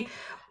actually,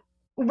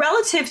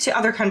 relative to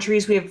other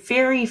countries, we have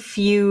very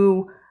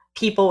few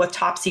people with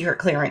top secret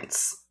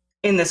clearance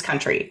in this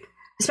country,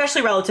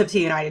 especially relative to the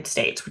United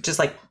States, which is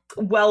like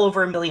well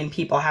over 1 million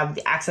people have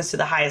access to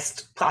the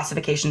highest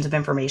classifications of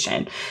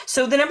information.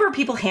 So the number of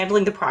people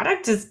handling the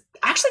product is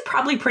actually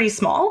probably pretty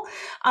small.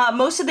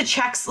 Most of the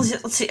checks,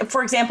 let's see,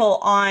 for example,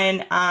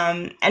 on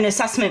an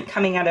assessment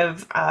coming out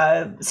of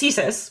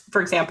CSIS, for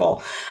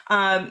example,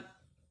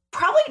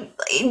 probably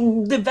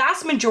the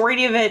vast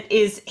majority of it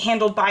is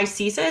handled by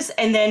CSIS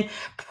and then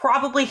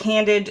probably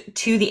handed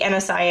to the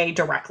NSIA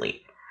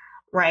directly,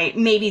 right?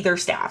 Maybe their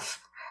staff.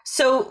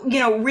 So,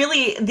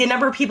 really the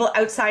number of people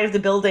outside of the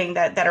building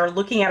that are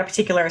looking at a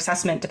particular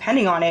assessment,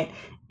 depending on it,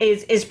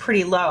 is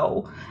pretty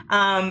low.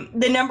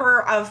 The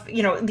number of,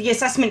 the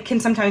assessment can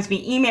sometimes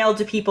be emailed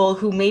to people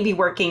who may be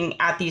working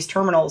at these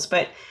terminals,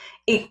 but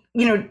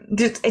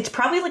it's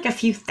probably like a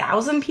few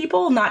thousand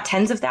people, not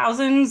tens of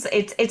thousands.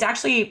 It's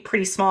actually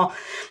pretty small.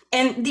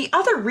 And the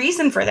other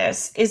reason for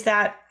this is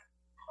that,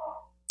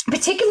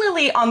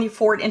 particularly on the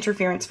foreign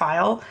interference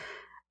file,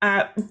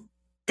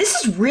 this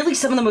is really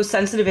some of the most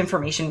sensitive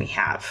information we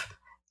have.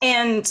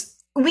 And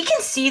we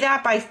can see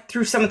that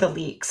through some of the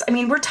leaks. I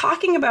mean, we're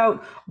talking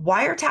about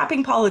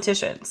wiretapping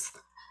politicians.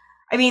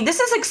 I mean, this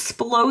is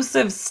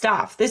explosive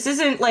stuff. This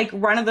isn't like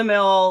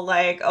run-of-the-mill,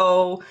 like,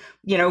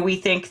 we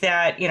think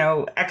that,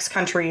 X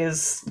country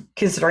is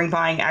considering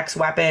buying X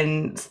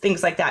weapons,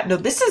 things like that. No,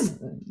 this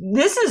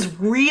is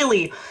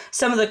really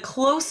some of the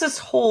closest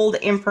hold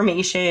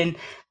information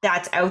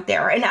that's out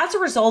there. And as a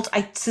result,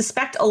 I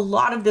suspect a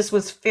lot of this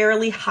was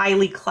fairly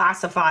highly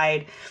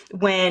classified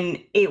when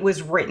it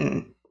was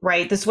written,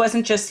 right? This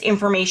wasn't just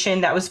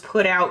information that was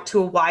put out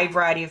to a wide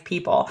variety of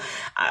people.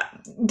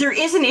 There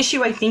is an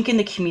issue, I think, in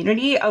the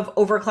community of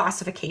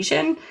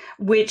overclassification,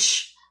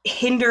 which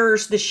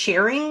hinders the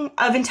sharing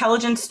of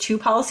intelligence to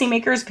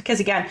policymakers,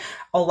 because again,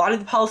 a lot of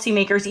the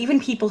policymakers,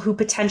 even people who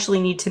potentially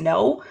need to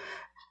know,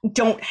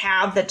 don't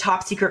have the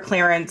top secret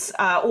clearance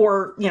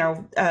or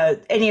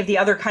any of the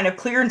other kind of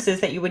clearances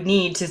that you would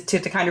need to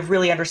kind of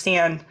really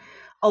understand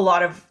a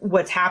lot of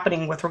what's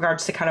happening with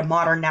regards to kind of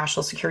modern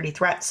national security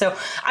threats. So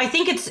I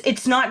think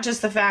it's not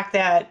just the fact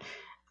that,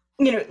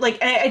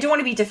 I don't want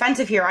to be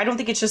defensive here. I don't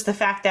think it's just the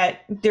fact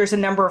that there's a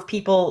number of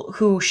people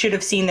who should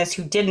have seen this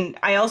who didn't.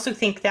 I also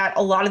think that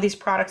a lot of these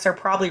products are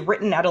probably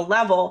written at a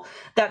level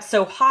that's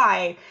so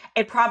high,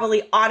 it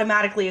probably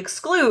automatically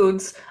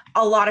excludes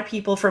a lot of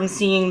people from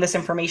seeing this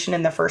information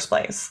in the first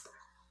place.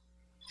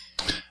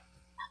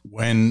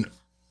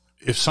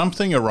 If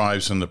something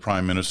arrives in the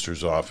Prime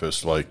Minister's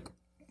office, like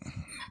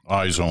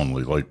eyes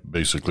only, like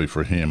basically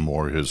for him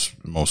or his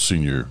most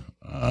senior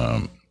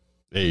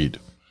aide,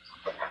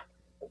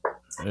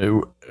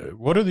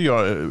 what are the,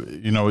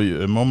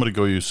 a moment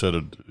ago you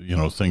said,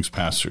 things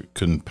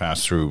can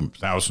pass through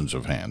thousands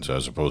of hands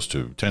as opposed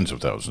to tens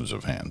of thousands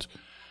of hands.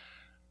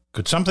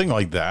 Could something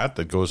like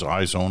that goes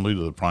eyes only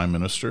to the Prime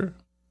Minister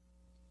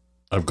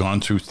have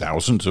gone through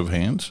thousands of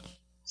hands?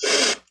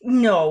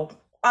 No.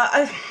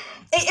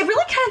 It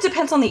really kind of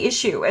depends on the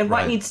issue and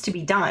what needs to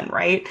be done,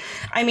 right?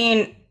 I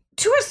mean,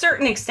 to a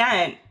certain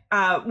extent,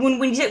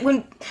 when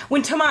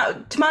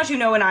Tomas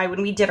Juneau and I,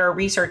 when we did our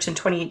research in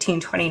 2018,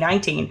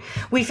 2019,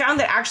 we found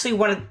that actually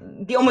one of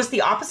the almost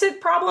the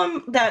opposite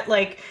problem that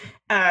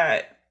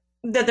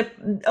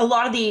a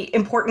lot of the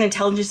important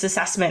intelligence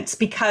assessments,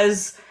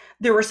 because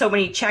there were so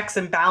many checks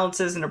and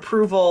balances and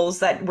approvals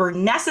that were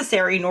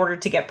necessary in order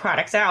to get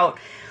products out,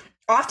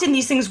 often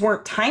these things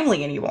weren't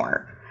timely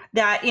anymore.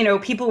 That,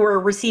 people were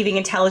receiving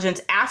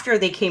intelligence after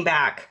they came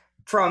back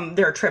from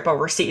their trip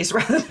overseas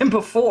rather than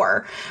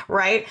before,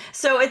 right?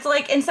 So it's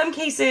like, in some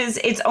cases,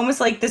 it's almost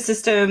like the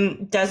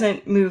system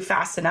doesn't move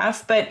fast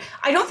enough. But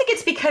I don't think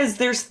it's because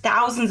there's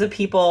thousands of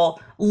people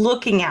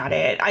looking at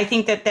it. I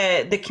think that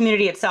the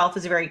community itself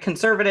is very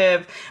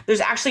conservative.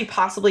 There's actually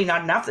possibly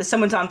not enough. If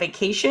someone's on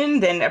vacation,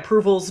 then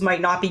approvals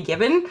might not be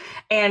given,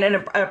 and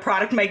a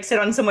product might sit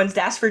on someone's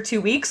desk for 2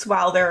 weeks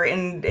while they're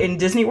in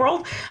Disney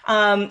World.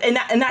 And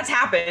that's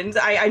happened.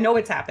 I know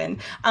it's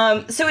happened.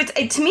 So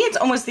to me, it's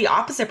almost the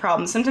opposite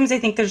problem. Sometimes I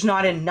think there's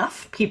not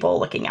enough people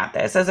looking at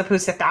this as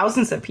opposed to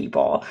thousands of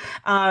people.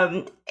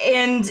 And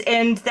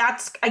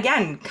that's,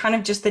 again, kind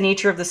of just the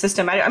nature of the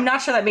system. I'm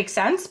not sure that makes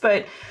sense,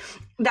 but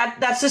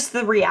that's just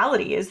the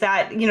reality, is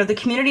that, the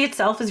community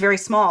itself is very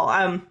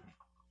small.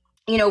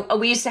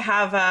 We used to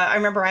have, I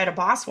remember I had a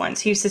boss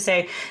once who used to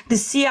say the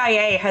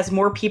CIA has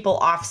more people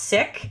off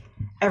sick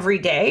every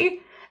day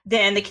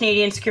than the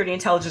Canadian security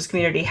intelligence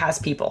community has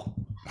people.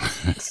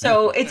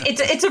 So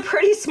it's a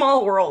pretty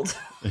small world.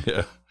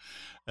 Yeah.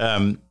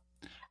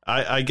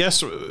 I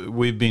guess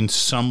we've been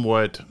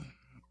somewhat,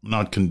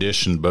 not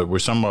conditioned, but we're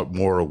somewhat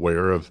more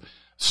aware of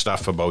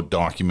stuff about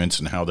documents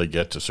and how they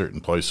get to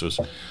certain places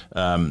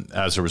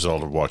as a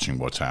result of watching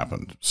what's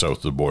happened south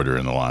of the border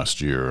in the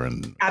last year,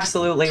 and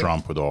absolutely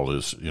Trump with all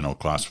his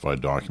classified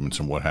documents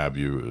and what have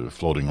you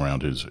floating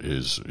around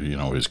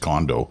his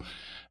condo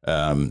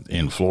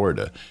in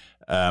Florida.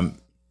 Are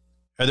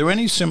there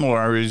any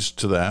similarities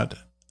to that?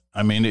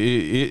 I mean,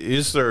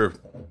 is there,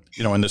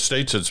 in the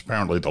States, it's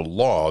apparently the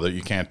law that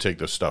you can't take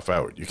this stuff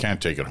out. You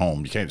can't take it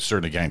home. You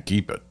certainly can't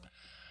keep it.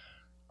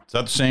 Is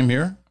that the same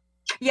here?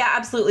 Yeah,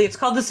 absolutely. It's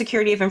called the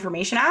Security of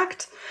Information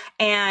Act.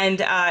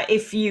 And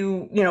if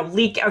you,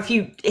 leak, if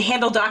you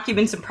handle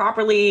documents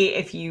improperly,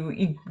 if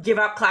you give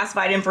up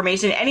classified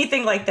information,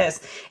 anything like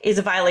this is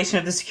a violation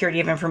of the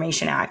Security of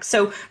Information Act.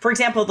 So, for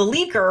example, the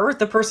leaker,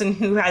 the person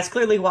who has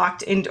clearly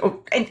walked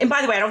into, and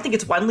by the way, I don't think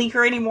it's one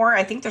leaker anymore.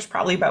 I think there's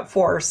probably about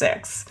 4 or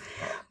 6.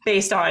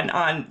 Based on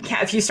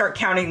if you start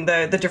counting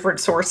the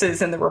different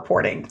sources in the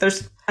reporting.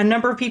 There's a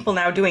number of people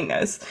now doing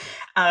this.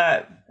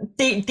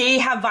 They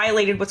have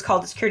violated what's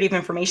called the Security of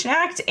Information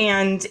Act,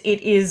 and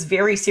it is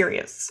very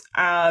serious.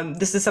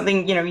 This is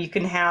something, you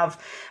can have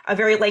a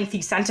very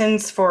lengthy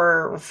sentence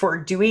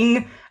for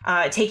doing,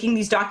 taking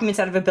these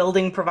documents out of a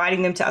building,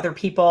 providing them to other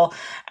people.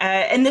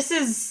 And this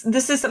is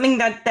something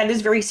that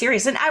is very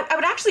serious. And I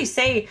would actually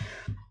say,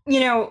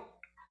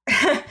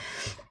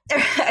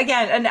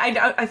 again, and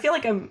I feel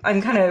like I'm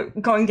kind of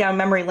going down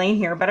memory lane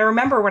here, but I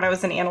remember when I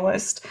was an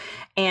analyst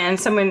and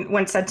someone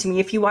once said to me,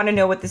 if you want to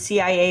know what the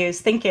CIA is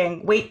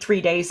thinking, wait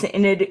 3 days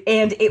and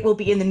it will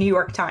be in the New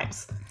York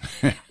Times,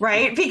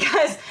 right?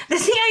 Because the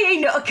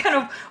CIA kind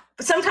of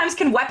sometimes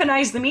can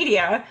weaponize the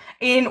media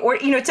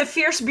it's a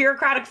fierce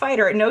bureaucratic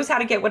fighter. It knows how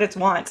to get what it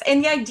wants.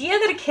 And the idea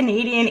that a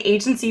Canadian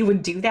agency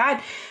would do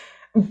that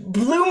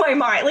blew my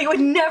mind. Like, it would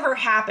never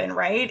happen,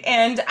 right?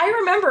 And I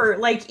remember,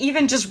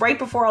 even just right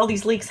before all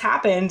these leaks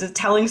happened,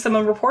 telling some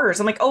reporters,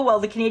 I'm like, oh, well,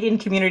 the Canadian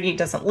community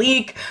doesn't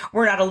leak.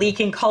 We're not a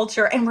leaking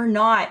culture, and we're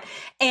not.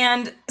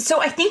 And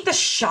so I think the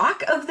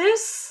shock of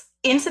this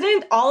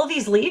incident, all of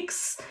these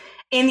leaks,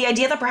 and the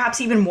idea that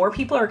perhaps even more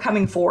people are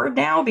coming forward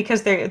now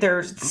because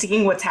they're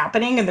seeing what's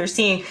happening and they're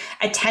seeing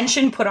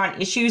attention put on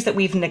issues that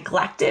we've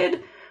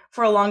neglected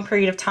for a long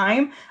period of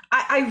time.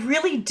 I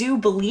really do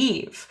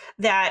believe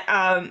that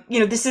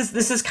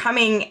this is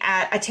coming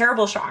at a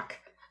terrible shock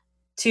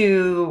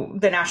to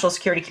the national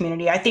security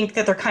community. I think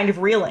that they're kind of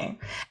reeling,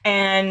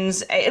 and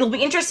it'll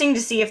be interesting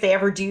to see if they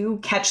ever do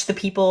catch the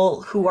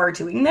people who are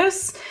doing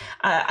this.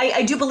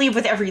 I do believe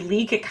with every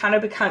leak, you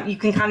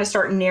can kind of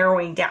start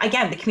narrowing down.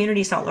 Again, the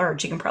community's not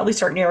large. You can probably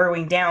start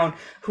narrowing down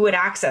who had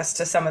access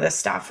to some of this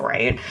stuff,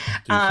 right?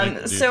 Do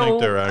you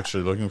think they're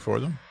actually looking for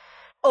them?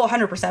 Oh,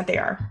 100% they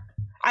are.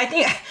 I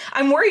think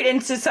I'm worried,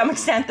 and to some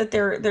extent that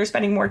they're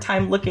spending more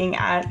time looking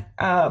at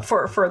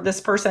for this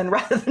person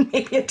rather than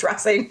maybe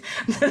addressing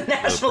the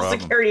national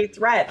security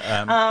threat.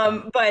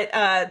 But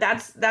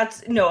that's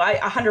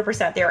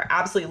 100% they're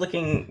absolutely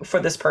looking for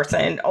this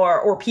person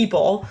or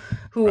people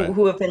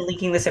who have been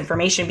leaking this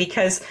information.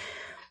 Because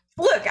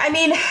look, I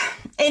mean,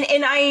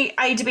 and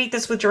I debate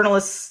this with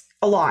journalists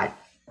a lot.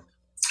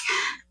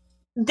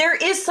 There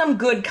is some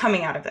good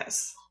coming out of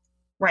this,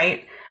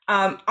 right?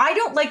 I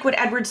don't like what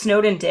Edward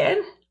Snowden did,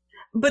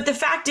 but the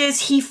fact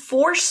is he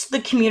forced the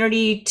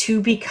community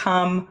to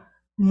become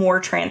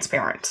more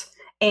transparent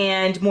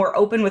and more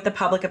open with the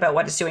public about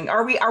what it's doing.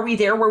 Are we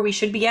there where we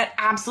should be at?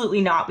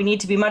 Absolutely not. We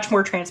need to be much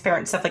more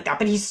transparent and stuff like that.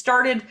 But he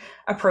started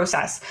a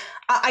process.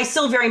 I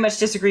still very much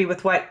disagree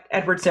with what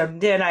Edward Snowden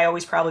did. I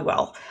always probably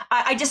will.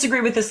 I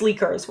disagree with this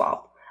leaker as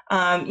well.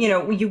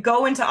 You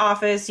go into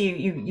office,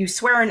 you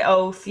swear an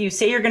oath, you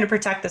say you're going to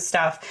protect this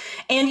stuff.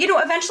 And,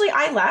 eventually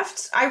I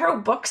left. I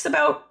wrote books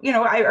about,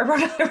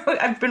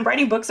 I've been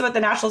writing books about the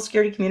national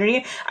security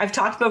community. I've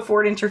talked about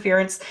foreign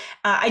interference.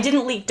 I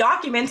didn't leak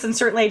documents, and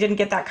certainly I didn't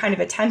get that kind of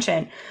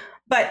attention.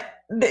 But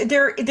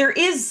there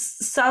is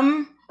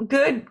some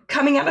good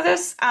coming out of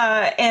this.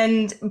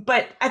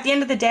 But at the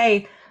end of the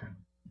day,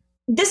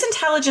 this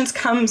intelligence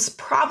comes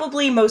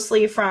probably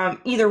mostly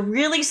from either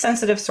really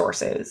sensitive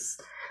sources,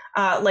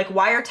 like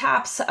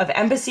wiretaps of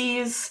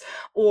embassies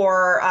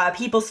or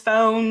people's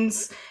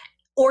phones,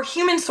 or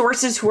human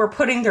sources who are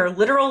putting their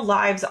literal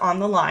lives on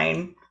the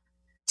line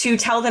to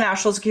tell the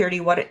national security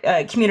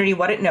community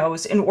what it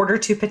knows in order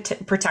to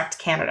protect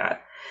Canada.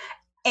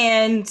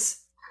 And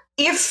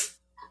if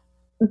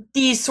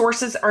these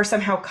sources are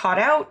somehow caught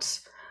out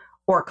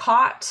or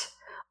caught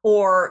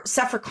or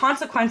suffer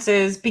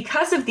consequences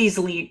because of these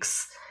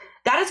leaks,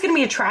 that is going to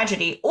be a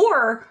tragedy.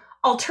 Or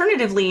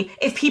alternatively,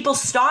 if people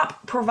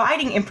stop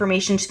providing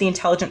information to the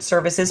intelligence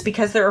services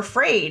because they're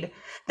afraid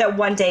that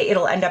one day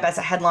it'll end up as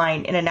a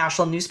headline in a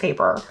national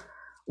newspaper,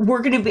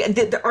 we're going to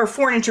be our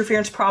foreign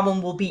interference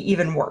problem will be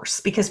even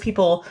worse because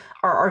people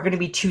are going to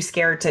be too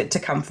scared to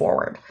come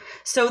forward.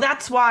 So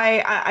that's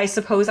why I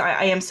suppose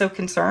I am so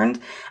concerned.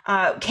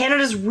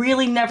 Canada's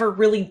really never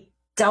really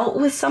dealt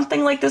with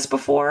something like this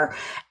before,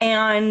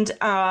 and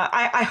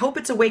I hope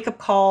it's a wake up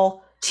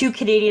call to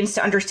Canadians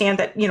to understand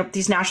that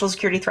these national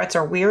security threats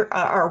are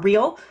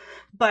real,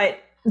 but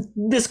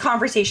this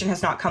conversation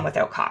has not come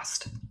without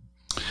cost.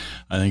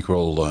 I think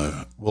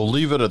we'll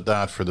leave it at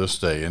that for this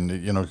day. And,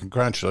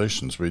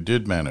 congratulations. We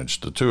did manage,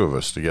 the two of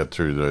us, to get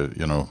through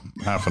the,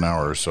 half an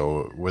hour or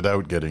so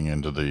without getting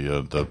into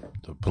the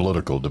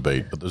political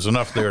debate. But there's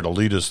enough there to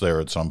lead us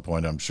there at some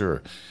point, I'm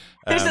sure.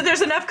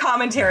 There's enough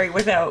commentary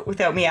without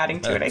me adding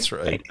to it. That's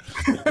right.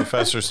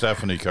 Professor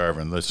Stephanie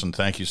Carvin, listen,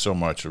 thank you so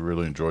much. I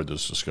really enjoyed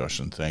this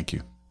discussion. Thank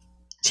you.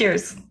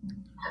 Cheers.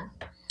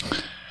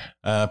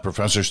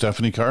 Professor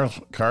Stephanie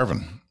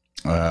Carvin.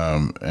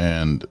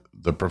 And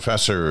the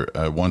professor,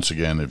 once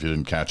again, if you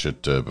didn't catch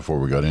it before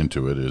we got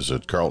into it, is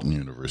at Carleton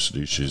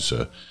University. She's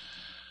an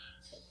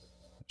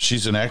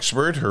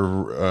expert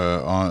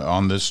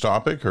on this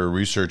topic. Her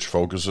research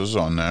focuses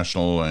on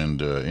national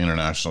and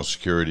international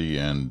security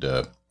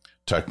and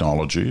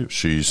technology.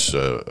 She's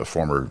a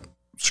former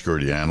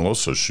security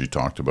analyst, as she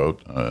talked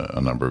about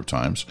a number of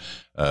times,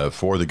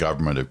 for the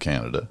government of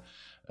Canada.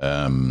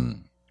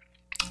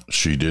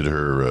 She did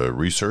her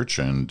research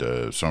and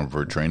some of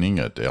her training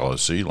at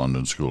LSE,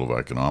 London School of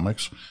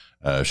Economics.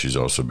 She's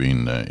also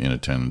been in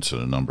attendance at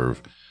a number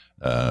of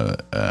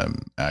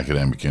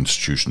academic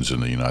institutions in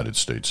the United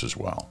States as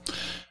well,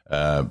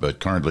 but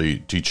currently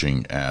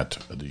teaching at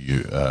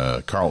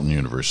the Carleton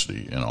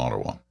University in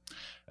Ottawa.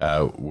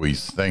 We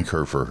thank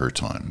her for her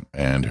time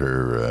and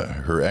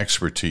her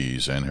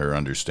expertise and her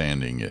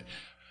understanding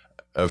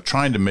of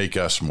trying to make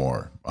us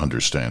more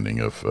understanding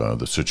of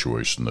the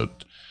situation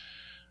that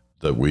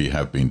we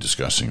have been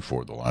discussing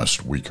for the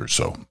last week or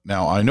so.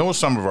 Now, I know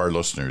some of our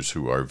listeners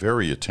who are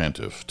very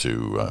attentive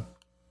to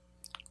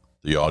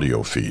the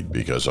audio feed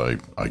because I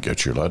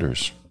get your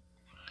letters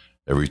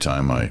every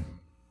time I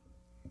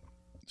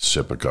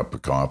sip a cup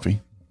of coffee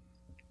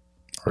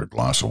or a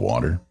glass of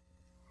water.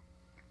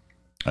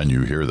 And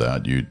you hear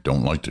that. You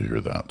don't like to hear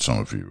that, some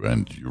of you,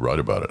 and you write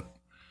about it.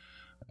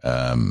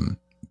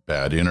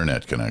 Bad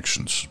internet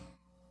connections,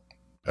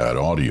 bad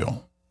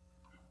audio,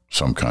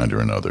 some kind or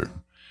another.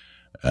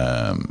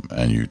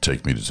 And you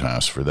take me to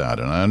task for that.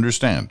 And I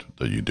understand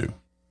that you do.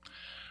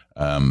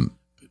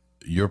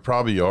 You're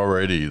probably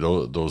already,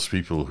 those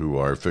people who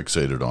are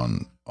fixated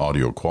on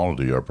audio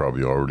quality are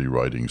probably already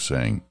writing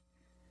saying,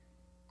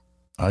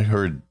 I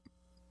heard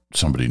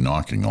somebody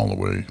knocking all the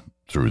way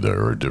through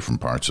there or different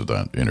parts of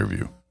that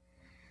interview.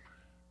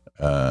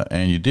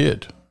 And you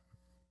did,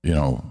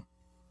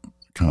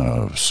 kind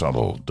of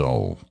subtle,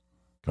 dull,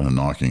 kind of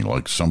knocking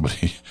like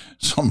somebody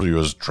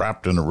was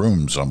trapped in a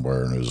room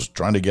somewhere and is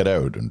trying to get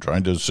out and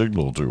trying to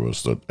signal to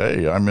us that,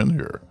 hey, I'm in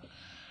here.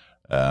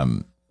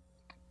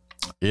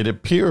 It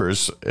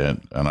appears,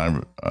 and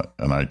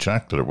I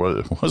checked that it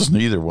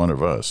wasn't either one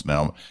of us.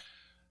 Now,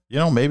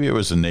 maybe it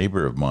was a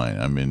neighbor of mine.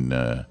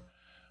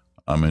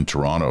 I'm in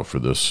Toronto for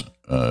this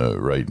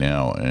right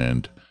now,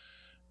 and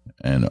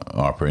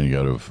operating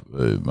out of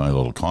my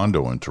little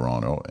condo in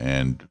Toronto,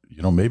 and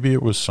maybe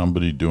it was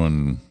somebody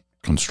doing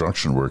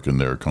construction work in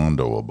their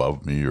condo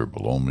above me or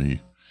below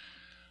me.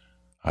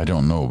 I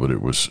don't know, but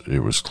it was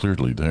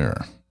clearly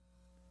there.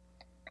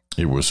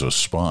 It was a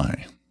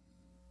spy.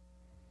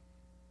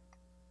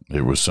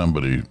 It was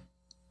somebody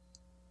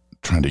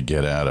trying to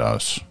get at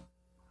us.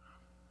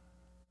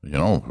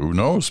 Who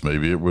knows?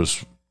 Maybe it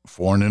was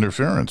foreign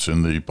interference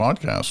in the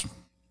podcast.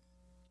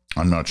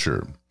 I'm not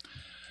sure.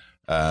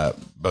 But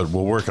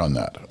we'll work on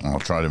that. I'll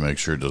try to make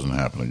sure it doesn't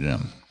happen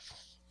again.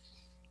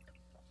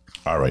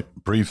 All right.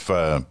 Brief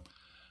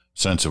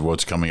sense of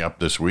what's coming up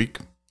this week.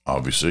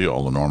 Obviously,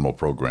 all the normal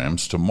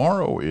programs.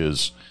 Tomorrow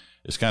is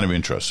kind of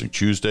interesting.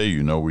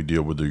 Tuesday, we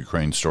deal with the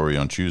Ukraine story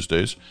on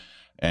Tuesdays.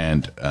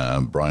 And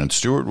Brian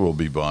Stewart will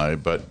be by,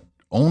 but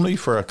only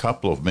for a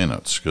couple of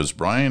minutes, because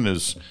Brian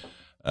is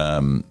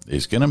going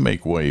to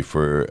make way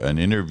for an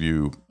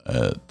interview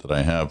that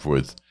I have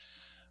with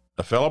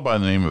a fellow by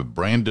the name of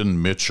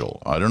Brandon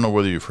Mitchell. I don't know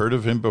whether you've heard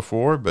of him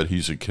before, but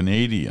he's a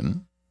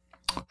Canadian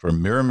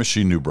from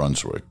Miramichi, New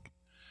Brunswick,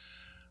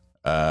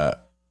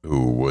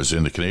 who was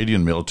in the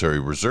Canadian Military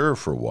Reserve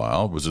for a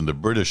while, was in the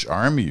British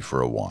Army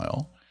for a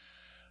while.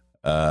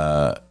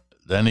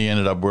 Then he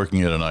ended up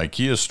working at an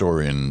IKEA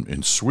store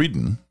in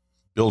Sweden,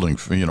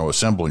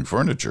 assembling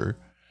furniture,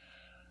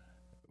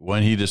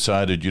 when he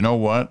decided,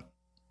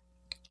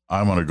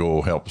 I want to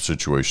go help the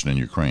situation in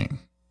Ukraine.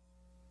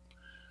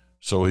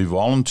 So he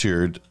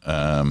volunteered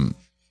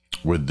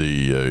with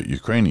the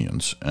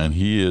Ukrainians, and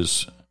he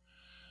is,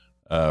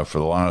 for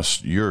the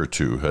last year or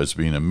two, has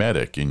been a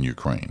medic in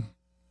Ukraine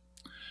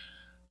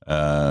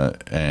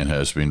and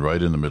has been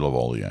right in the middle of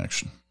all the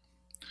action.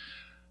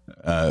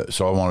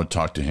 So I want to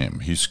talk to him.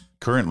 He's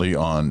currently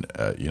on,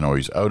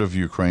 he's out of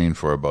Ukraine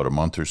for about a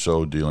month or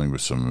so, dealing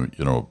with some,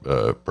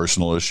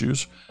 personal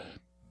issues.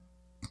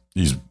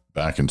 He's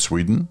back in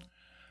Sweden.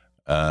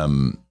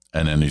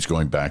 And then he's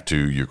going back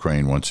to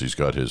Ukraine once he's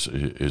got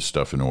his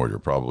stuff in order,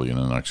 probably in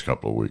the next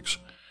couple of weeks.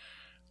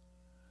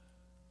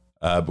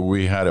 But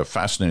we had a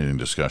fascinating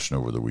discussion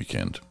over the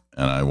weekend,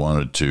 and I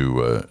wanted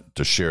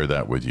to share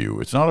that with you.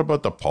 It's not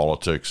about the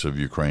politics of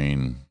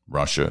Ukraine,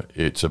 Russia.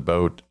 It's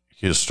about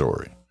his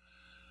story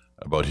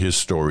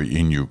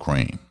in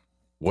Ukraine.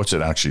 What's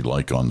it actually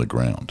like on the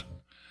ground?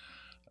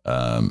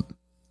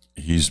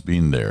 He's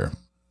been there,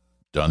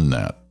 done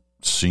that,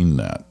 seen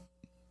that.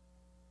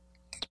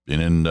 Been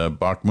in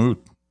Bakhmut.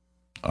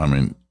 I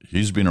mean,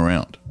 he's been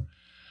around.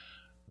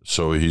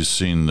 So he's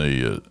seen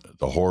the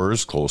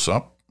horrors close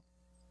up,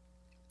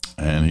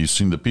 and he's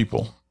seen the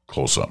people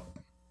close up.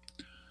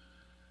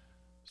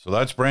 So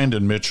that's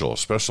Brandon Mitchell, a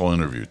special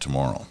interview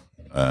tomorrow.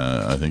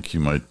 I think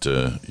you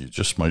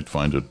just might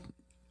find it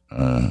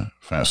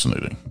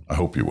fascinating. I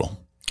hope you will.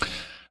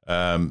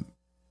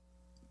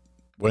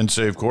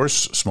 Wednesday, of course,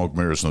 Smoke,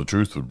 Mirrors, and the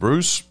Truth with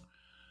Bruce.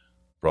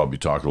 Probably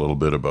talk a little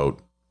bit about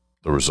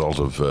the result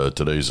of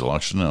today's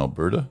election in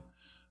Alberta.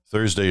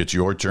 Thursday, it's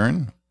your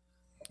turn.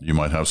 You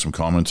might have some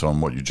comments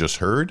on what you just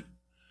heard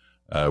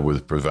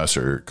with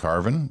Professor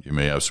Carvin. You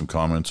may have some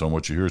comments on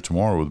what you hear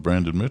tomorrow with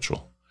Brandon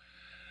Mitchell.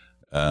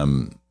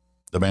 The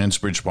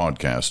Mansbridge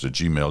Podcast at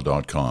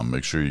gmail.com.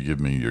 Make sure you give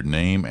me your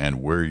name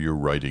and where you're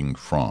writing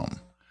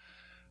from.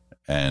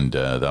 And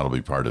that'll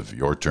be part of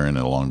your turn,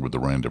 along with the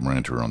Random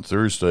Ranter on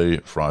Thursday.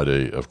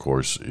 Friday, of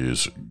course,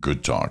 is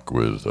Good Talk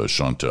with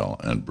Chantel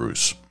and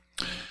Bruce.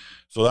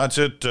 So that's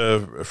it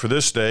for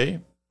this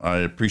day. I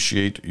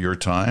appreciate your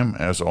time,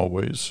 as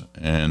always,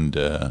 and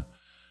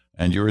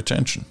your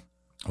attention.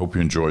 Hope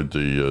you enjoyed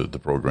the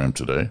program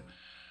today.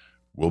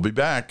 We'll be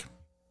back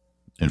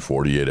in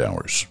 48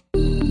 hours.